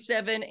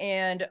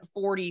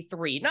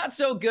 37-43. Not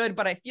so good,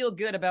 but I feel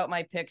good about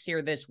my picks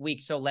here this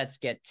week, so let's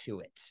get to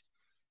it.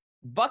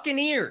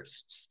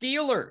 Buccaneers,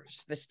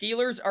 Steelers. The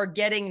Steelers are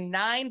getting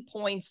 9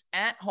 points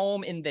at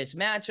home in this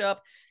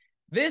matchup.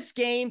 This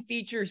game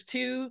features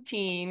two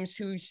teams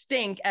who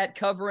stink at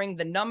covering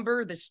the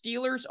number. The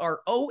Steelers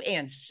are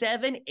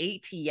 0-7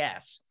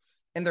 ATS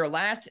in their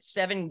last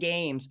 7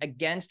 games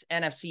against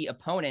NFC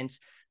opponents.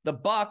 The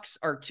Bucs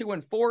are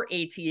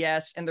 2-4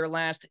 ATS in their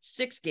last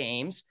 6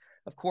 games.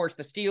 Of course,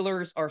 the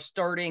Steelers are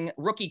starting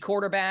rookie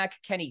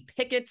quarterback Kenny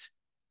Pickett.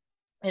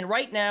 And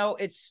right now,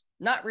 it's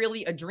not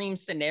really a dream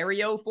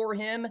scenario for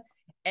him.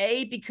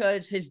 A,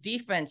 because his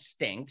defense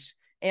stinks,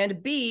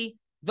 and B,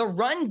 the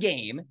run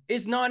game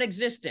is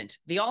non-existent.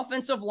 The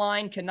offensive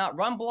line cannot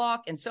run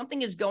block, and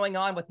something is going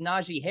on with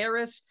Najee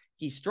Harris.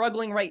 He's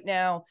struggling right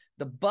now.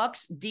 The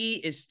Bucs D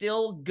is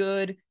still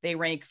good. They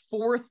rank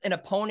 4th in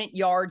opponent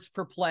yards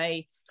per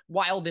play,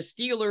 while the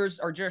Steelers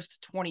are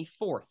just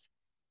 24th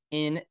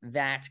in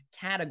that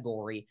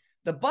category.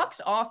 The Bucs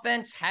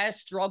offense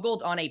has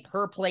struggled on a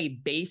per-play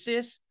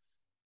basis,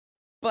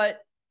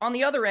 but on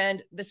the other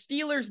end, the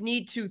Steelers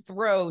need to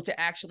throw to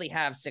actually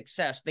have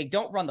success. They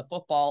don't run the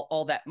football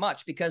all that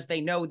much because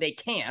they know they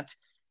can't,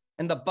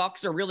 and the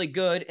Bucs are really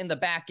good in the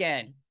back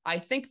end. I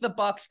think the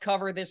Bucs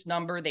cover this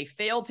number. They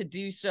failed to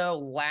do so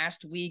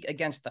last week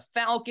against the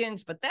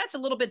Falcons, but that's a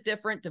little bit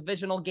different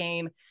divisional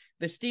game.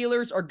 The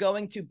Steelers are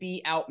going to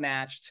be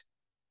outmatched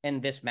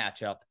in this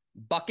matchup.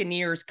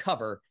 Buccaneers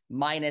cover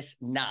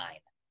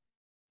 -9.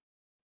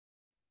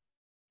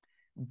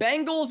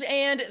 Bengals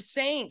and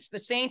Saints. The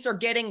Saints are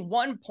getting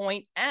 1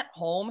 point at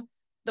home.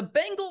 The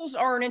Bengals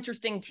are an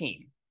interesting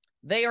team.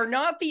 They are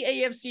not the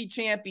AFC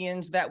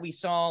champions that we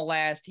saw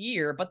last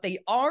year, but they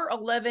are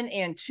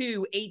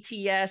 11-2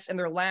 ATS in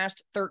their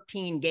last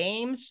 13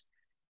 games.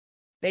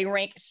 They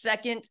rank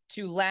 2nd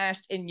to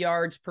last in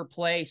yards per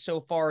play so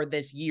far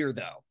this year,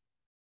 though.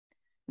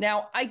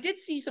 Now, I did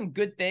see some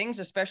good things,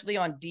 especially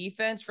on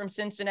defense from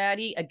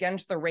Cincinnati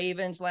against the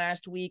Ravens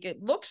last week.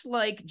 It looks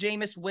like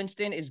Jameis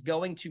Winston is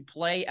going to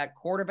play at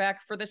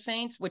quarterback for the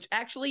Saints, which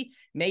actually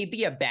may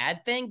be a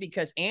bad thing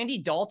because Andy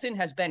Dalton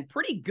has been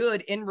pretty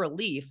good in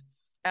relief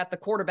at the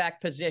quarterback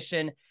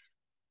position.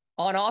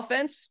 On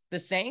offense, the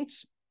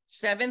Saints,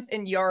 7th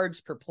in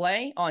yards per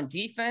play. On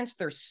defense,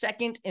 they're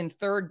 2nd in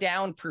third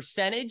down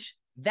percentage.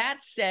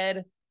 That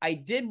said, I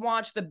did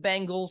watch the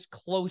Bengals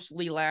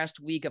closely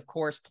last week, of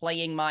course,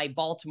 playing my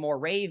Baltimore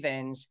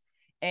Ravens.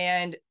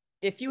 And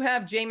if you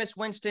have Jameis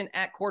Winston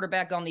at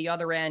quarterback on the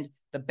other end,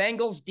 the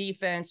Bengals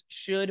defense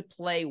should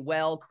play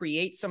well,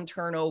 create some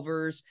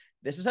turnovers.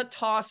 This is a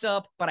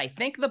toss-up, but I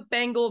think the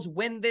Bengals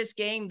win this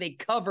game. They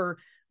cover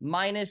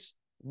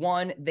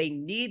 -1. They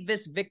need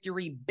this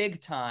victory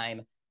big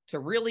time to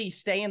really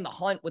stay in the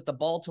hunt with the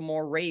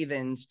Baltimore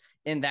Ravens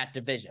in that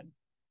division.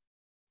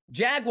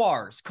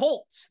 Jaguars,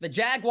 Colts. The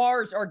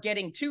Jaguars are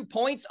getting 2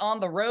 points on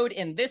the road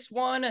in this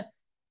one.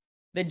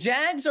 The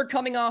Jags are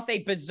coming off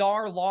a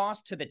bizarre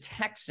loss to the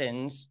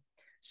Texans,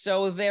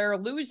 so their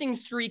losing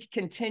streak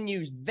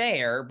continues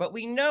there, but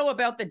we know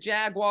about the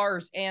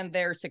Jaguars and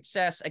their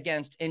success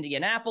against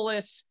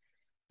Indianapolis.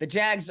 The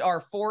Jags are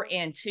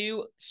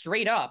 4-2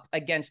 straight up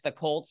against the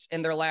Colts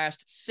in their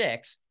last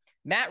 6.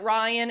 Matt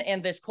Ryan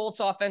and this Colts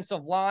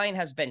offensive line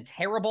has been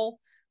terrible.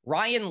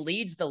 Ryan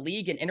leads the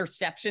league in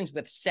interceptions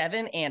with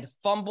 7 and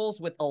fumbles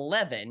with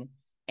 11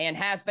 and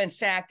has been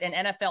sacked an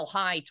NFL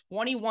high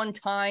 21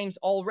 times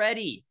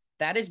already.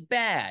 That is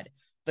bad.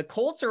 The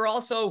Colts are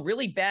also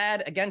really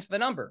bad against the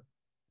number.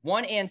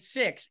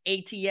 1-6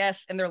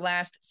 ATS in their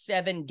last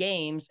 7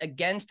 games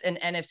against an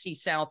NFC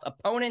South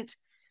opponent.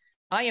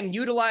 I am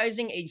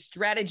utilizing a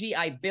strategy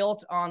I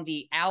built on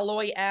the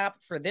Alloy app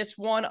for this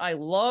one. I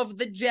love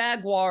the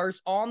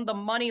Jaguars on the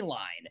money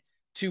line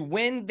to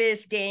win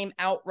this game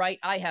outright.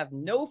 I have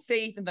no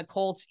faith in the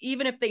Colts.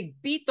 Even if they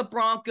beat the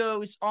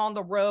Broncos on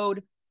the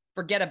road,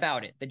 forget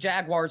about it. The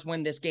Jaguars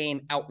win this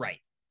game outright.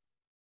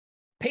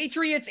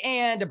 Patriots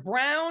and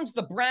Browns.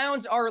 The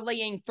Browns are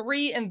laying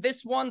 3 in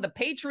this one. The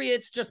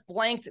Patriots just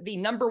blanked the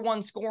number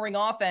 1 scoring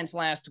offense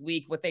last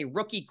week with a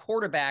rookie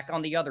quarterback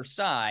on the other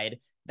side.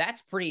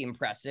 That's pretty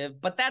impressive,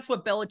 but that's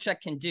what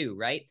Belichick can do,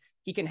 right?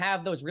 He can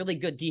have those really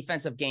good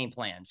defensive game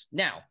plans.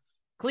 Now,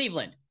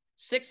 Cleveland,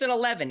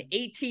 6-11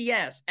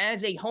 ATS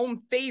as a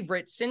home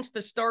favorite since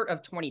the start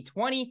of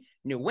 2020.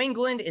 New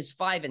England is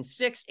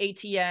 5-6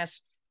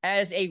 ATS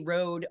as a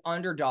road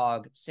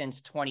underdog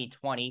since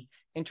 2020.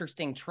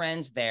 Interesting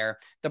trends there.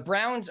 The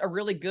Browns are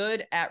really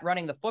good at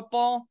running the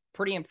football.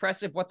 Pretty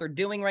impressive what they're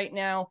doing right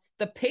now.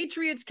 The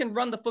Patriots can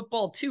run the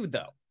football too,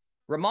 though.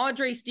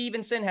 Ramondre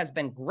Stevenson has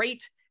been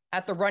great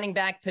at the running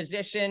back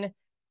position,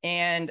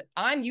 and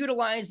I'm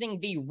utilizing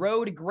the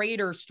road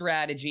grader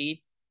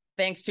strategy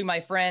thanks to my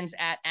friends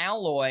at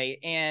Alloy.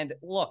 And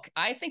look,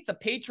 I think the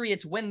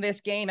Patriots win this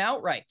game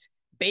outright.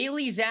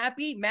 Bailey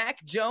Zappi,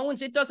 Mac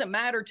Jones, it doesn't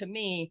matter to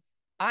me.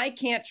 I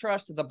can't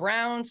trust the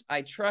Browns.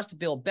 I trust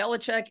Bill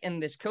Belichick in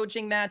this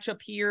coaching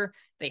matchup here.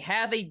 They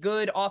have a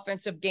good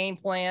offensive game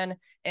plan,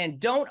 and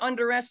don't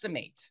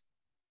underestimate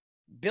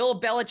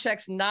Bill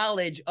Belichick's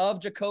knowledge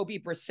of Jacoby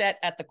Brissett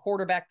at the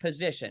quarterback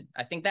position.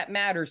 I think that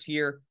matters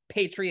here.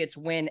 Patriots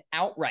win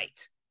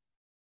outright.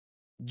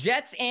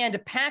 Jets and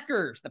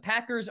Packers. The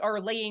Packers are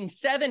laying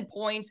 7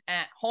 points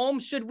at home.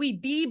 Should we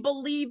be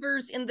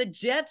believers in the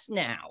Jets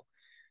now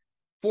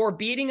for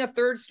beating a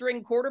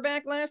third-string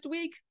quarterback last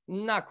week?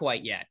 Not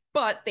quite yet,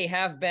 but they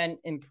have been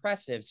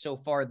impressive so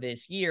far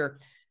this year.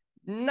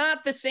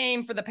 Not the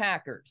same for the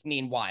Packers.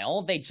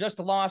 Meanwhile, they just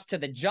lost to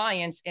the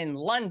Giants in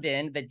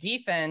London. The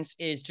defense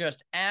is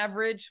just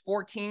average,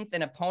 14th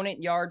in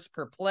opponent yards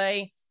per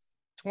play,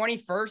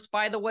 21st,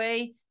 by the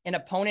way, in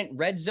opponent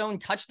red zone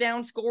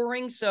touchdown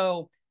scoring.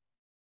 So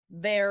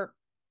they're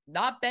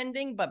not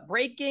bending, but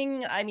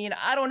breaking. I mean,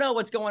 I don't know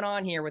what's going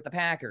on here with the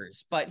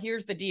Packers, but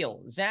here's the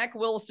deal. Zach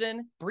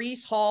Wilson,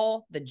 Breece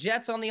Hall, the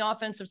Jets on the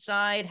offensive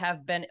side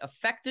have been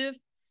effective.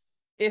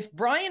 If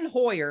Brian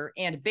Hoyer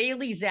and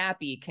Bailey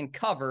Zappi can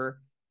cover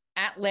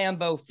at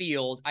Lambeau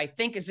Field, I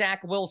think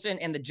Zach Wilson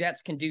and the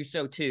Jets can do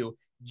so too.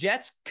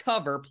 Jets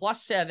cover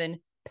 +7,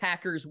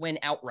 Packers win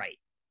outright.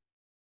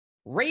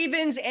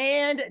 Ravens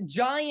and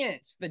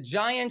Giants. The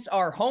Giants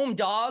are home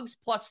dogs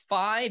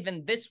 +5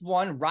 in this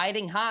one,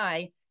 riding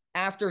high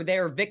after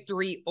their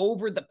victory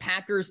over the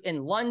Packers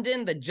in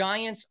London. The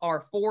Giants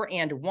are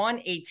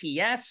 4-1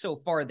 ATS so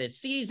far this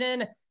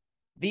season.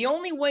 The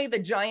only way the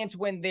Giants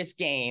win this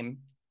game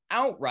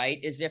outright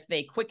is if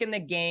they quicken the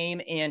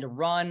game and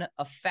run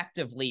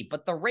effectively.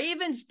 But the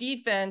Ravens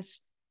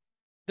defense,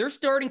 they're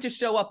starting to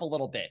show up a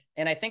little bit,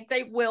 and I think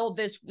they will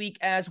this week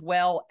as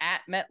well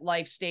at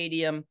MetLife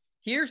Stadium.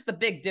 Here's the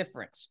big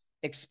difference: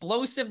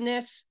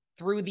 explosiveness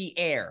through the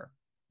air.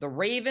 The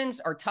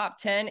Ravens are top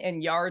 10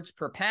 in yards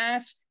per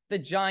pass. The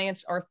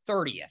Giants are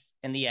 30th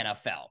in the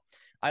NFL.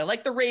 I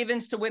like the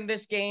Ravens to win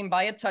this game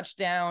by a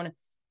touchdown.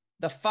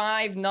 The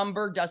 5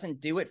 number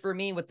doesn't do it for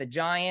me with the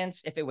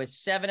Giants. If it was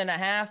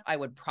 7.5, I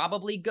would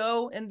probably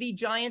go in the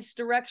Giants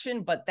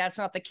direction, but that's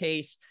not the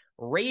case.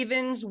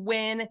 Ravens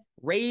win,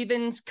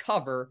 Ravens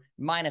cover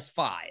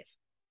 -5.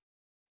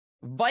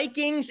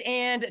 Vikings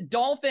and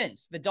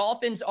Dolphins. The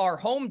Dolphins are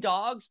home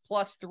dogs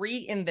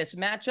 +3 in this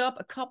matchup.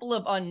 A couple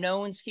of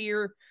unknowns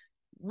here,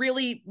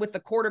 really with the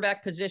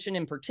quarterback position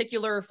in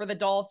particular for the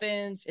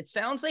Dolphins. It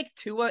sounds like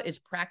Tua is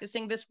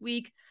practicing this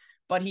week,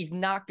 but he's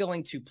not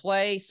going to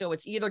play. So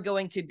it's either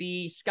going to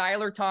be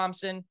Skylar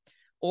Thompson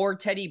or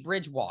Teddy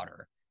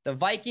Bridgewater. The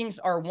Vikings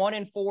are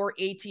 1-4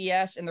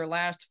 ATS in their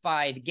last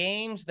 5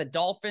 games. The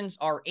Dolphins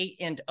are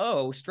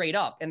 8-0 straight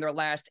up in their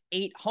last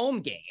 8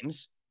 home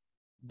games.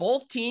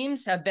 Both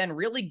teams have been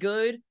really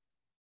good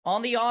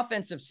on the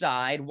offensive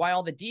side,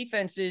 while the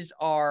defenses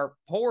are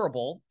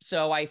horrible.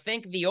 So I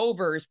think the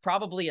over is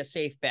probably a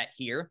safe bet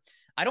here.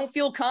 I don't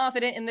feel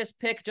confident in this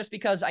pick just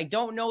because I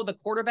don't know the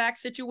quarterback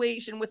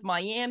situation with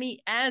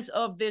Miami. As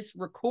of this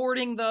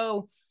recording,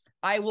 though,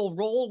 I will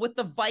roll with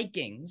the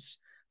Vikings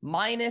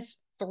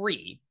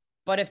 -3.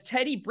 But if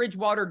Teddy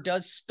Bridgewater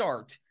does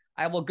start,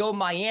 I will go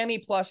Miami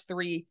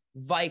 +3.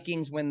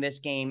 Vikings win this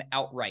game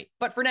outright.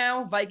 But for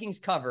now, Vikings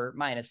cover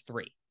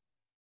 -3.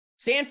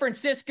 San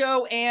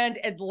Francisco and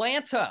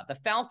Atlanta, the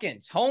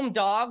Falcons, home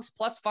dogs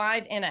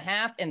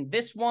 +5.5. And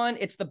this one,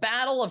 it's the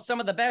battle of some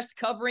of the best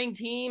covering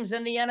teams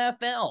in the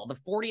NFL. The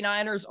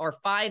 49ers are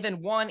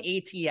 5-1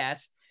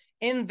 ATS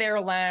in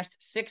their last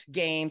 6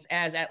 games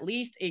as at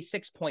least a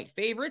 6-point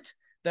favorite.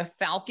 The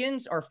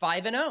Falcons are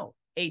 5-0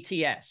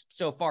 ATS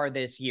so far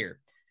this year.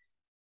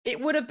 It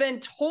would have been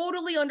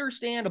totally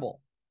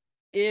understandable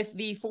if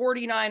the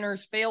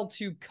 49ers failed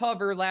to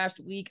cover last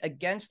week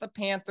against the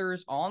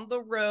Panthers on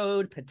the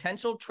road,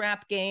 potential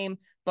trap game.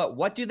 But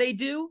what do?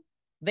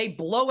 They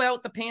blow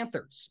out the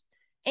Panthers.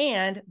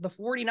 And the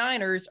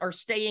 49ers are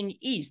staying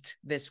east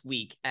this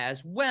week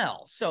as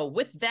well. So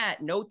with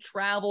that, no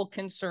travel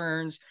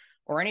concerns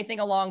or anything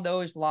along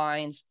those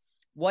lines.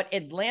 What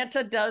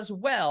Atlanta does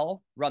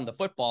well, run the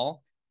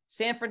football.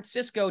 San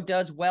Francisco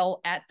does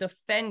well at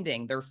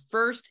defending. They're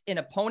first in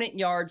opponent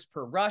yards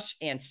per rush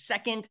and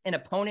second in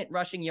opponent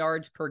rushing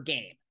yards per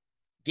game.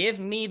 Give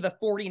me the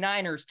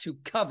 49ers to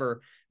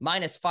cover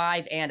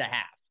 -5.5.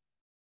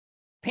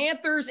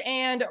 Panthers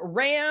and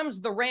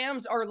Rams. The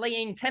Rams are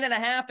laying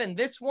 10.5 in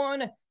this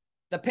one.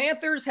 The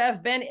Panthers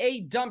have been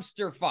a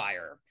dumpster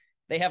fire.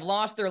 They have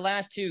lost their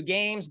last 2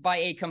 games by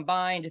a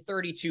combined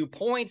 32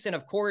 points and,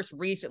 of course,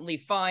 recently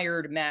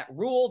fired Matt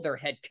Rule, their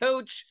head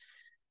coach.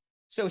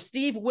 So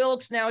Steve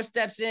Wilks now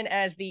steps in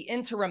as the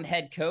interim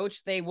head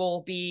coach. They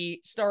will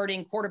be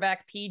starting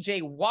quarterback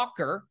PJ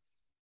Walker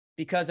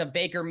because of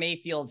Baker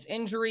Mayfield's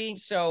injury.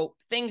 So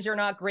things are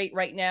not great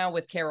right now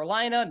with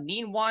Carolina.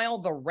 Meanwhile,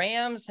 the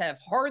Rams have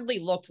hardly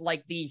looked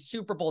like the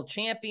Super Bowl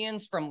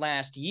champions from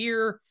last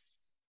year.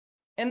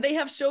 And they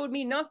have showed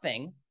me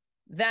nothing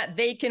that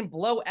they can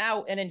blow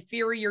out an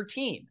inferior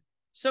team.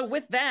 So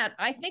with that,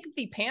 I think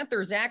the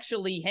Panthers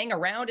actually hang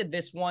around in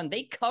this one.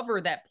 They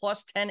cover that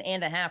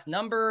 +10.5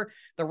 number.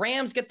 The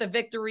Rams get the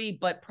victory,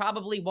 but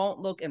probably won't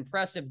look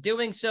impressive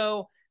doing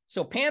so.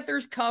 So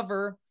Panthers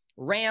cover,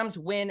 Rams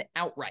win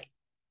outright.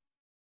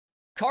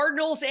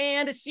 Cardinals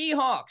and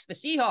Seahawks. The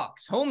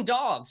Seahawks, home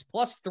dogs,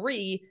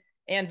 +3.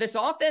 And this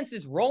offense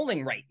is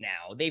rolling right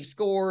now. They've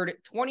scored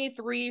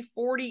 23,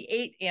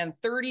 48, and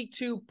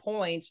 32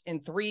 points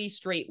in 3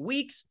 straight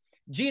weeks.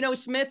 Geno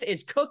Smith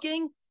is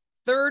cooking.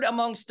 Third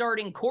among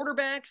starting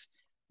quarterbacks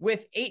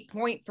with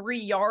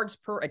 8.3 yards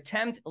per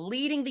attempt,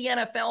 leading the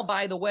NFL,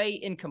 by the way,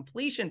 in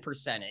completion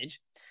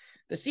percentage.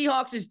 The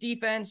Seahawks'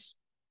 defense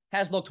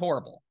has looked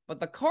horrible,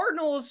 but the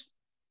Cardinals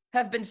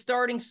have been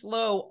starting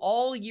slow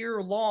all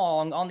year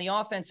long on the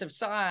offensive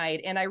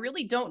side, and I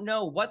really don't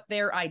know what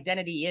their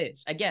identity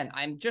is. Again,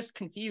 I'm just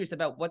confused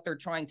about what they're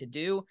trying to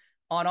do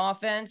on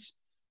offense.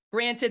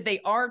 Granted, they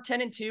are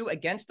 10-2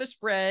 against the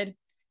spread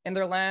in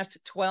their last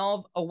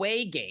 12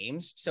 away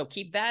games, so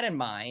keep that in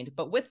mind.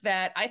 But with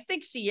that, I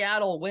think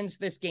Seattle wins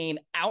this game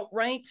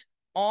outright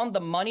on the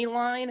money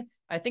line.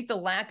 I think the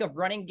lack of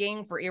running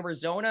game for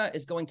Arizona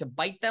is going to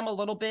bite them a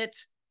little bit.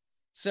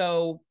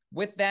 So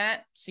with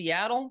that,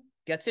 Seattle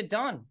gets it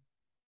done.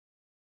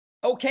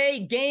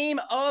 Okay,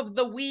 game of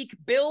the week,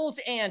 Bills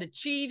and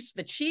Chiefs.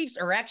 The Chiefs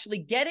are actually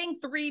getting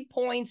 3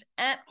 points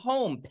at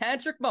home.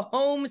 Patrick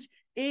Mahomes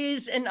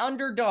is an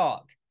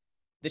underdog.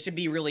 This should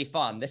be really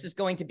fun. This is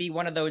going to be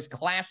one of those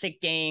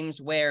classic games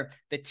where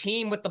the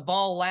team with the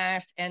ball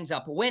last ends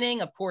up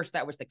winning. Of course,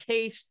 that was the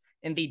case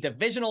in the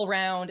divisional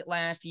round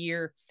last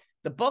year.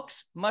 The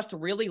books must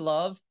really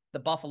love the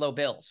Buffalo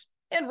Bills,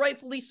 and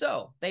rightfully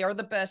so. They are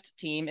the best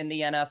team in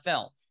the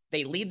NFL.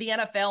 They lead the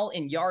NFL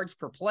in yards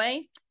per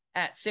play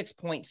at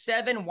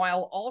 6.7,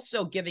 while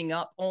also giving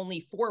up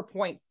only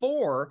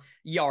 4.4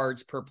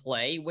 yards per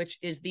play, which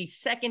is the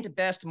second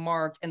best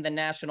mark in the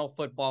National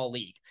Football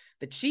League.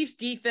 The Chiefs'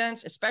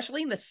 defense,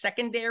 especially in the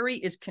secondary,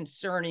 is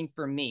concerning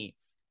for me.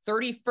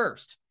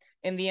 31st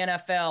in the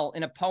NFL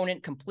in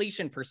opponent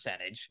completion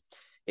percentage.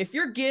 If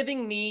you're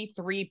giving me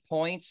 3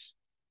 points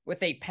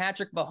with a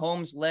Patrick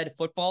Mahomes-led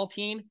football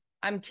team,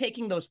 I'm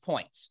taking those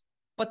points.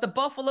 But the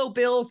Buffalo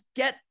Bills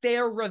get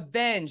their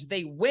revenge.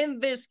 They win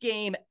this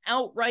game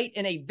outright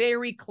in a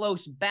very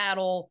close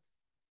battle,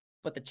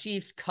 but the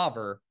Chiefs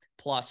cover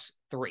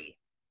 +3.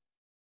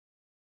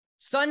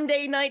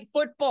 Sunday Night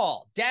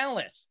Football,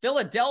 Dallas,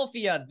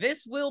 Philadelphia.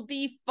 This will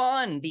be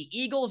fun. The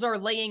Eagles are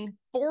laying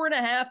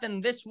 4.5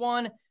 in this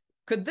one.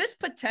 Could this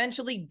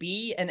potentially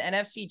be an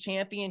NFC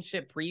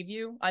Championship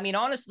preview? I mean,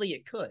 honestly,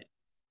 it could.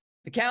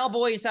 The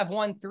Cowboys have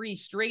won 3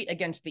 straight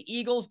against the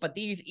Eagles, but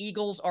these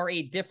Eagles are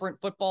a different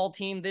football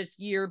team this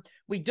year.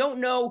 We don't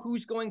know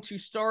who's going to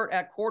start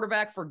at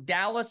quarterback for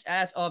Dallas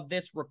as of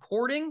this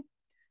recording.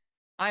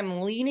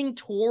 I'm leaning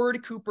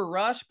toward Cooper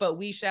Rush, but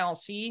we shall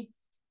see.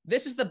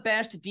 This is the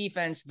best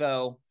defense,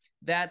 though,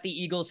 that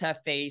the Eagles have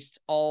faced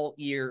all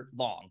year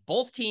long.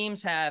 Both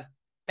teams have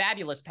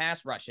fabulous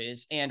pass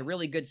rushes and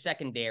really good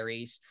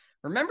secondaries.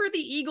 Remember, the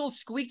Eagles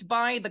squeaked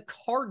by the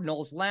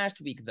Cardinals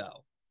last week,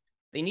 though.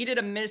 They needed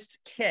a missed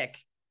kick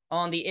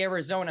on the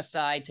Arizona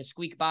side to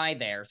squeak by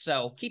there.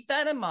 So keep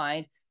that in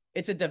mind.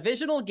 It's a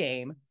divisional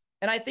game,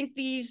 and I think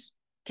these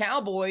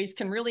Cowboys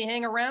can really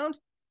hang around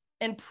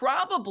and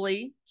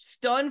probably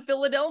stun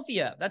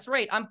Philadelphia. That's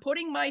right. I'm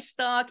putting my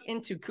stock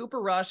into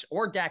Cooper Rush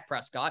or Dak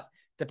Prescott,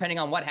 depending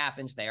on what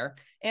happens there.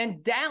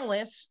 And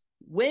Dallas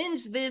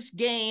wins this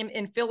game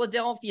in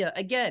Philadelphia.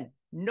 Again,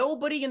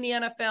 nobody in the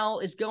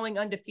NFL is going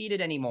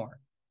undefeated anymore.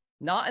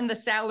 Not in the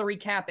salary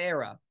cap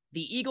era.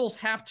 The Eagles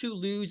have to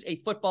lose a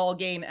football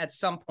game at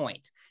some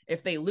point.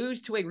 If they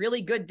lose to a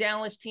really good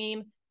Dallas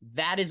team,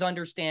 that is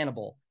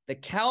understandable. The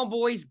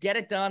Cowboys get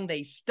it done.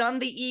 They stun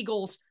the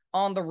Eagles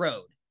on the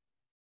road.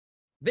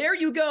 There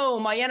you go,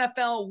 my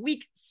NFL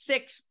Week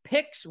 6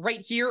 picks right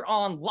here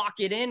on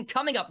Lock It In.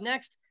 Coming up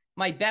next,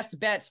 my best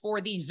bets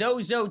for the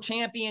Zozo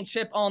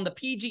Championship on the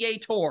PGA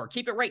Tour.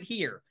 Keep it right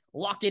here.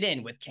 Lock It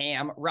In with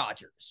Cam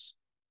Rogers.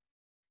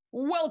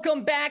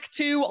 Welcome back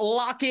to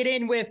Lock It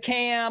In with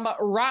Cam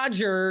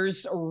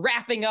Rogers,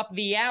 wrapping up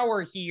the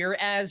hour here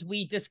as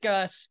we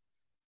discuss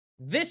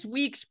this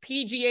week's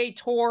PGA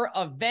Tour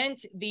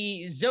event,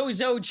 the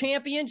Zozo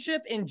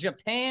Championship in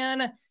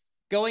Japan.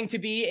 Going to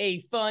be a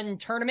fun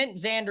tournament.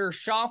 Xander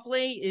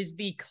Schauffele is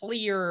the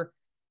clear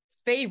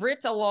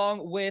favorite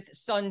along with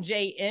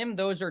Sungjae Im.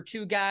 Those are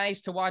two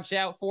guys to watch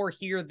out for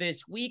here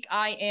this week.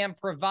 I am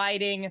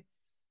providing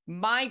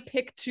my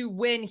pick to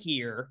win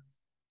here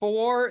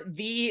for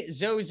the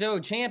Zozo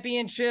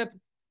Championship.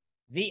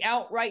 The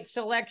outright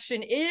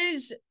selection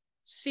is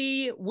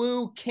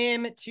Siwoo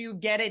Kim to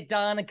get it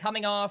done,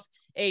 coming off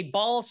a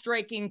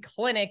ball-striking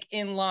clinic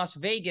in Las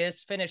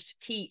Vegas, finished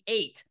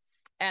T8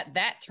 at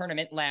that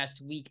tournament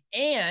last week,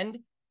 and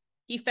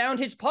he found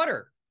his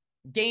putter,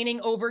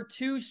 gaining over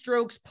 2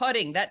 strokes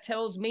putting. That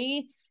tells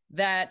me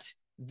that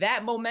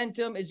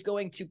momentum is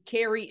going to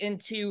carry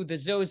into the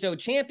Zozo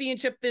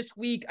Championship this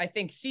week. I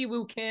think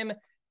Siwoo Kim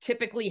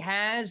typically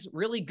has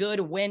really good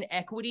win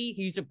equity.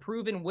 He's a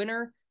proven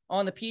winner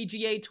on the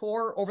PGA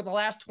Tour over the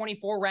last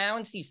 24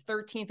 rounds. He's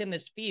 13th in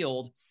this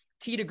field,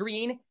 tee to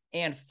green,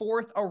 and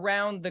 4th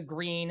around the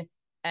green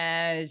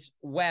as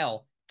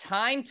well.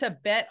 Time to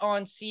bet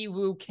on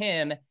Siwoo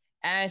Kim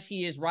as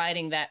he is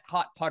riding that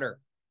hot putter.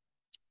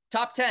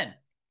 Top 10,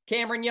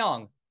 Cameron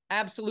Young,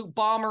 absolute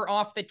bomber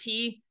off the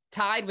tee,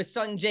 tied with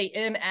Sungjae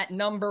Im at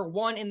number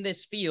 1 in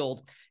this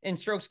field in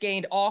strokes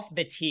gained off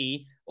the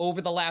tee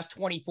over the last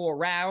 24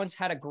 rounds.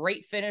 Had a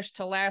great finish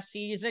to last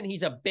season.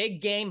 He's a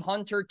big game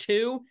hunter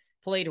too.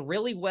 Played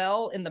really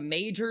well in the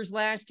majors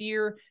last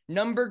year.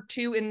 Number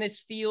 2 in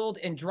this field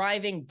in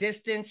driving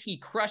distance. He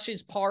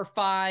crushes par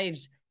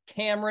 5s.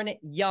 Cameron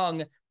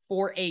Young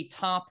for a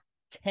top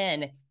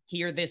 10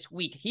 here this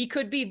week. He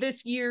could be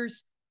this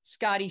year's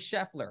Scotty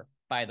Scheffler,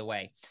 by the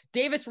way.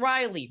 Davis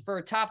Riley for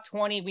a top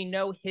 20. We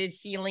know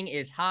his ceiling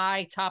is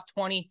high. Top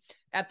 20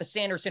 at the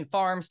Sanderson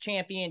Farms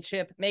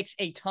Championship. Makes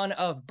a ton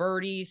of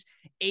birdies.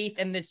 8th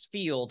in this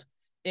field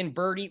in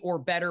birdie or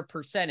better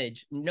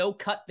percentage. No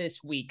cut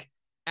this week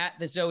at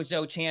the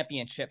Zozo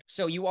Championship.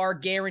 So you are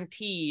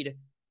guaranteed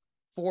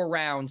 4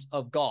 rounds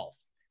of golf.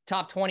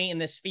 Top 20 in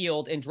this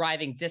field in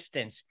driving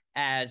distance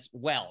as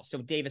well.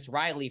 So Davis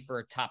Riley for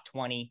a top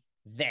 20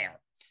 there.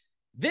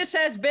 This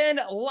has been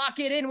Lock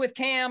It In with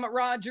Cam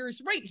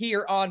Rogers right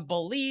here on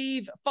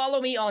Believe.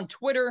 Follow me on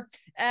Twitter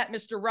at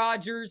Mr.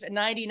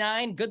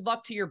 Rogers99. Good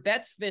luck to your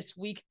bets this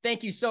week.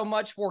 Thank you so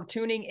much for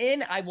tuning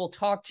in. I will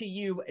talk to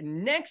you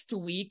next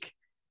week,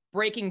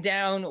 breaking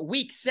down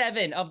week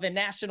 7 of the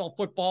National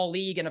Football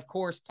League, and of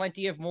course,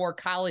 plenty of more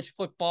college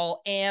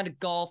football and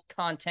golf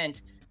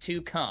content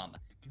to come.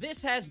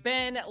 This has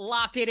been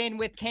Lock It In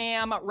with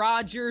Cam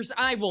Rogers.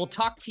 I will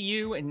talk to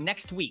you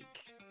next week.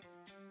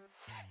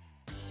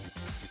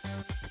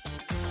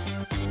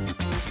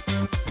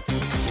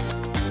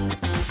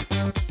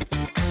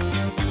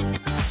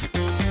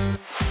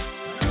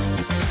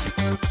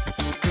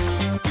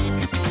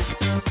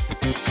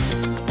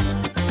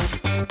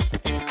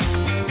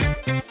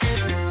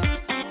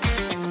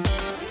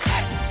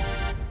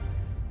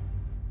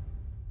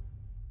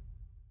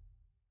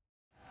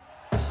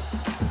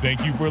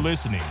 Thank you for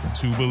listening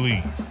to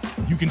Believe.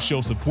 You can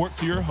show support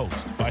to your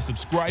host by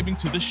subscribing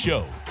to the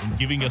show and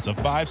giving us a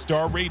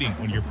 5-star rating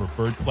on your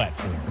preferred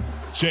platform.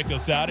 Check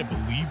us out at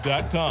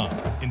Believe.com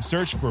and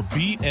search for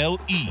BLEAV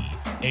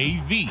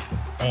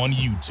on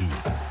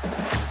YouTube.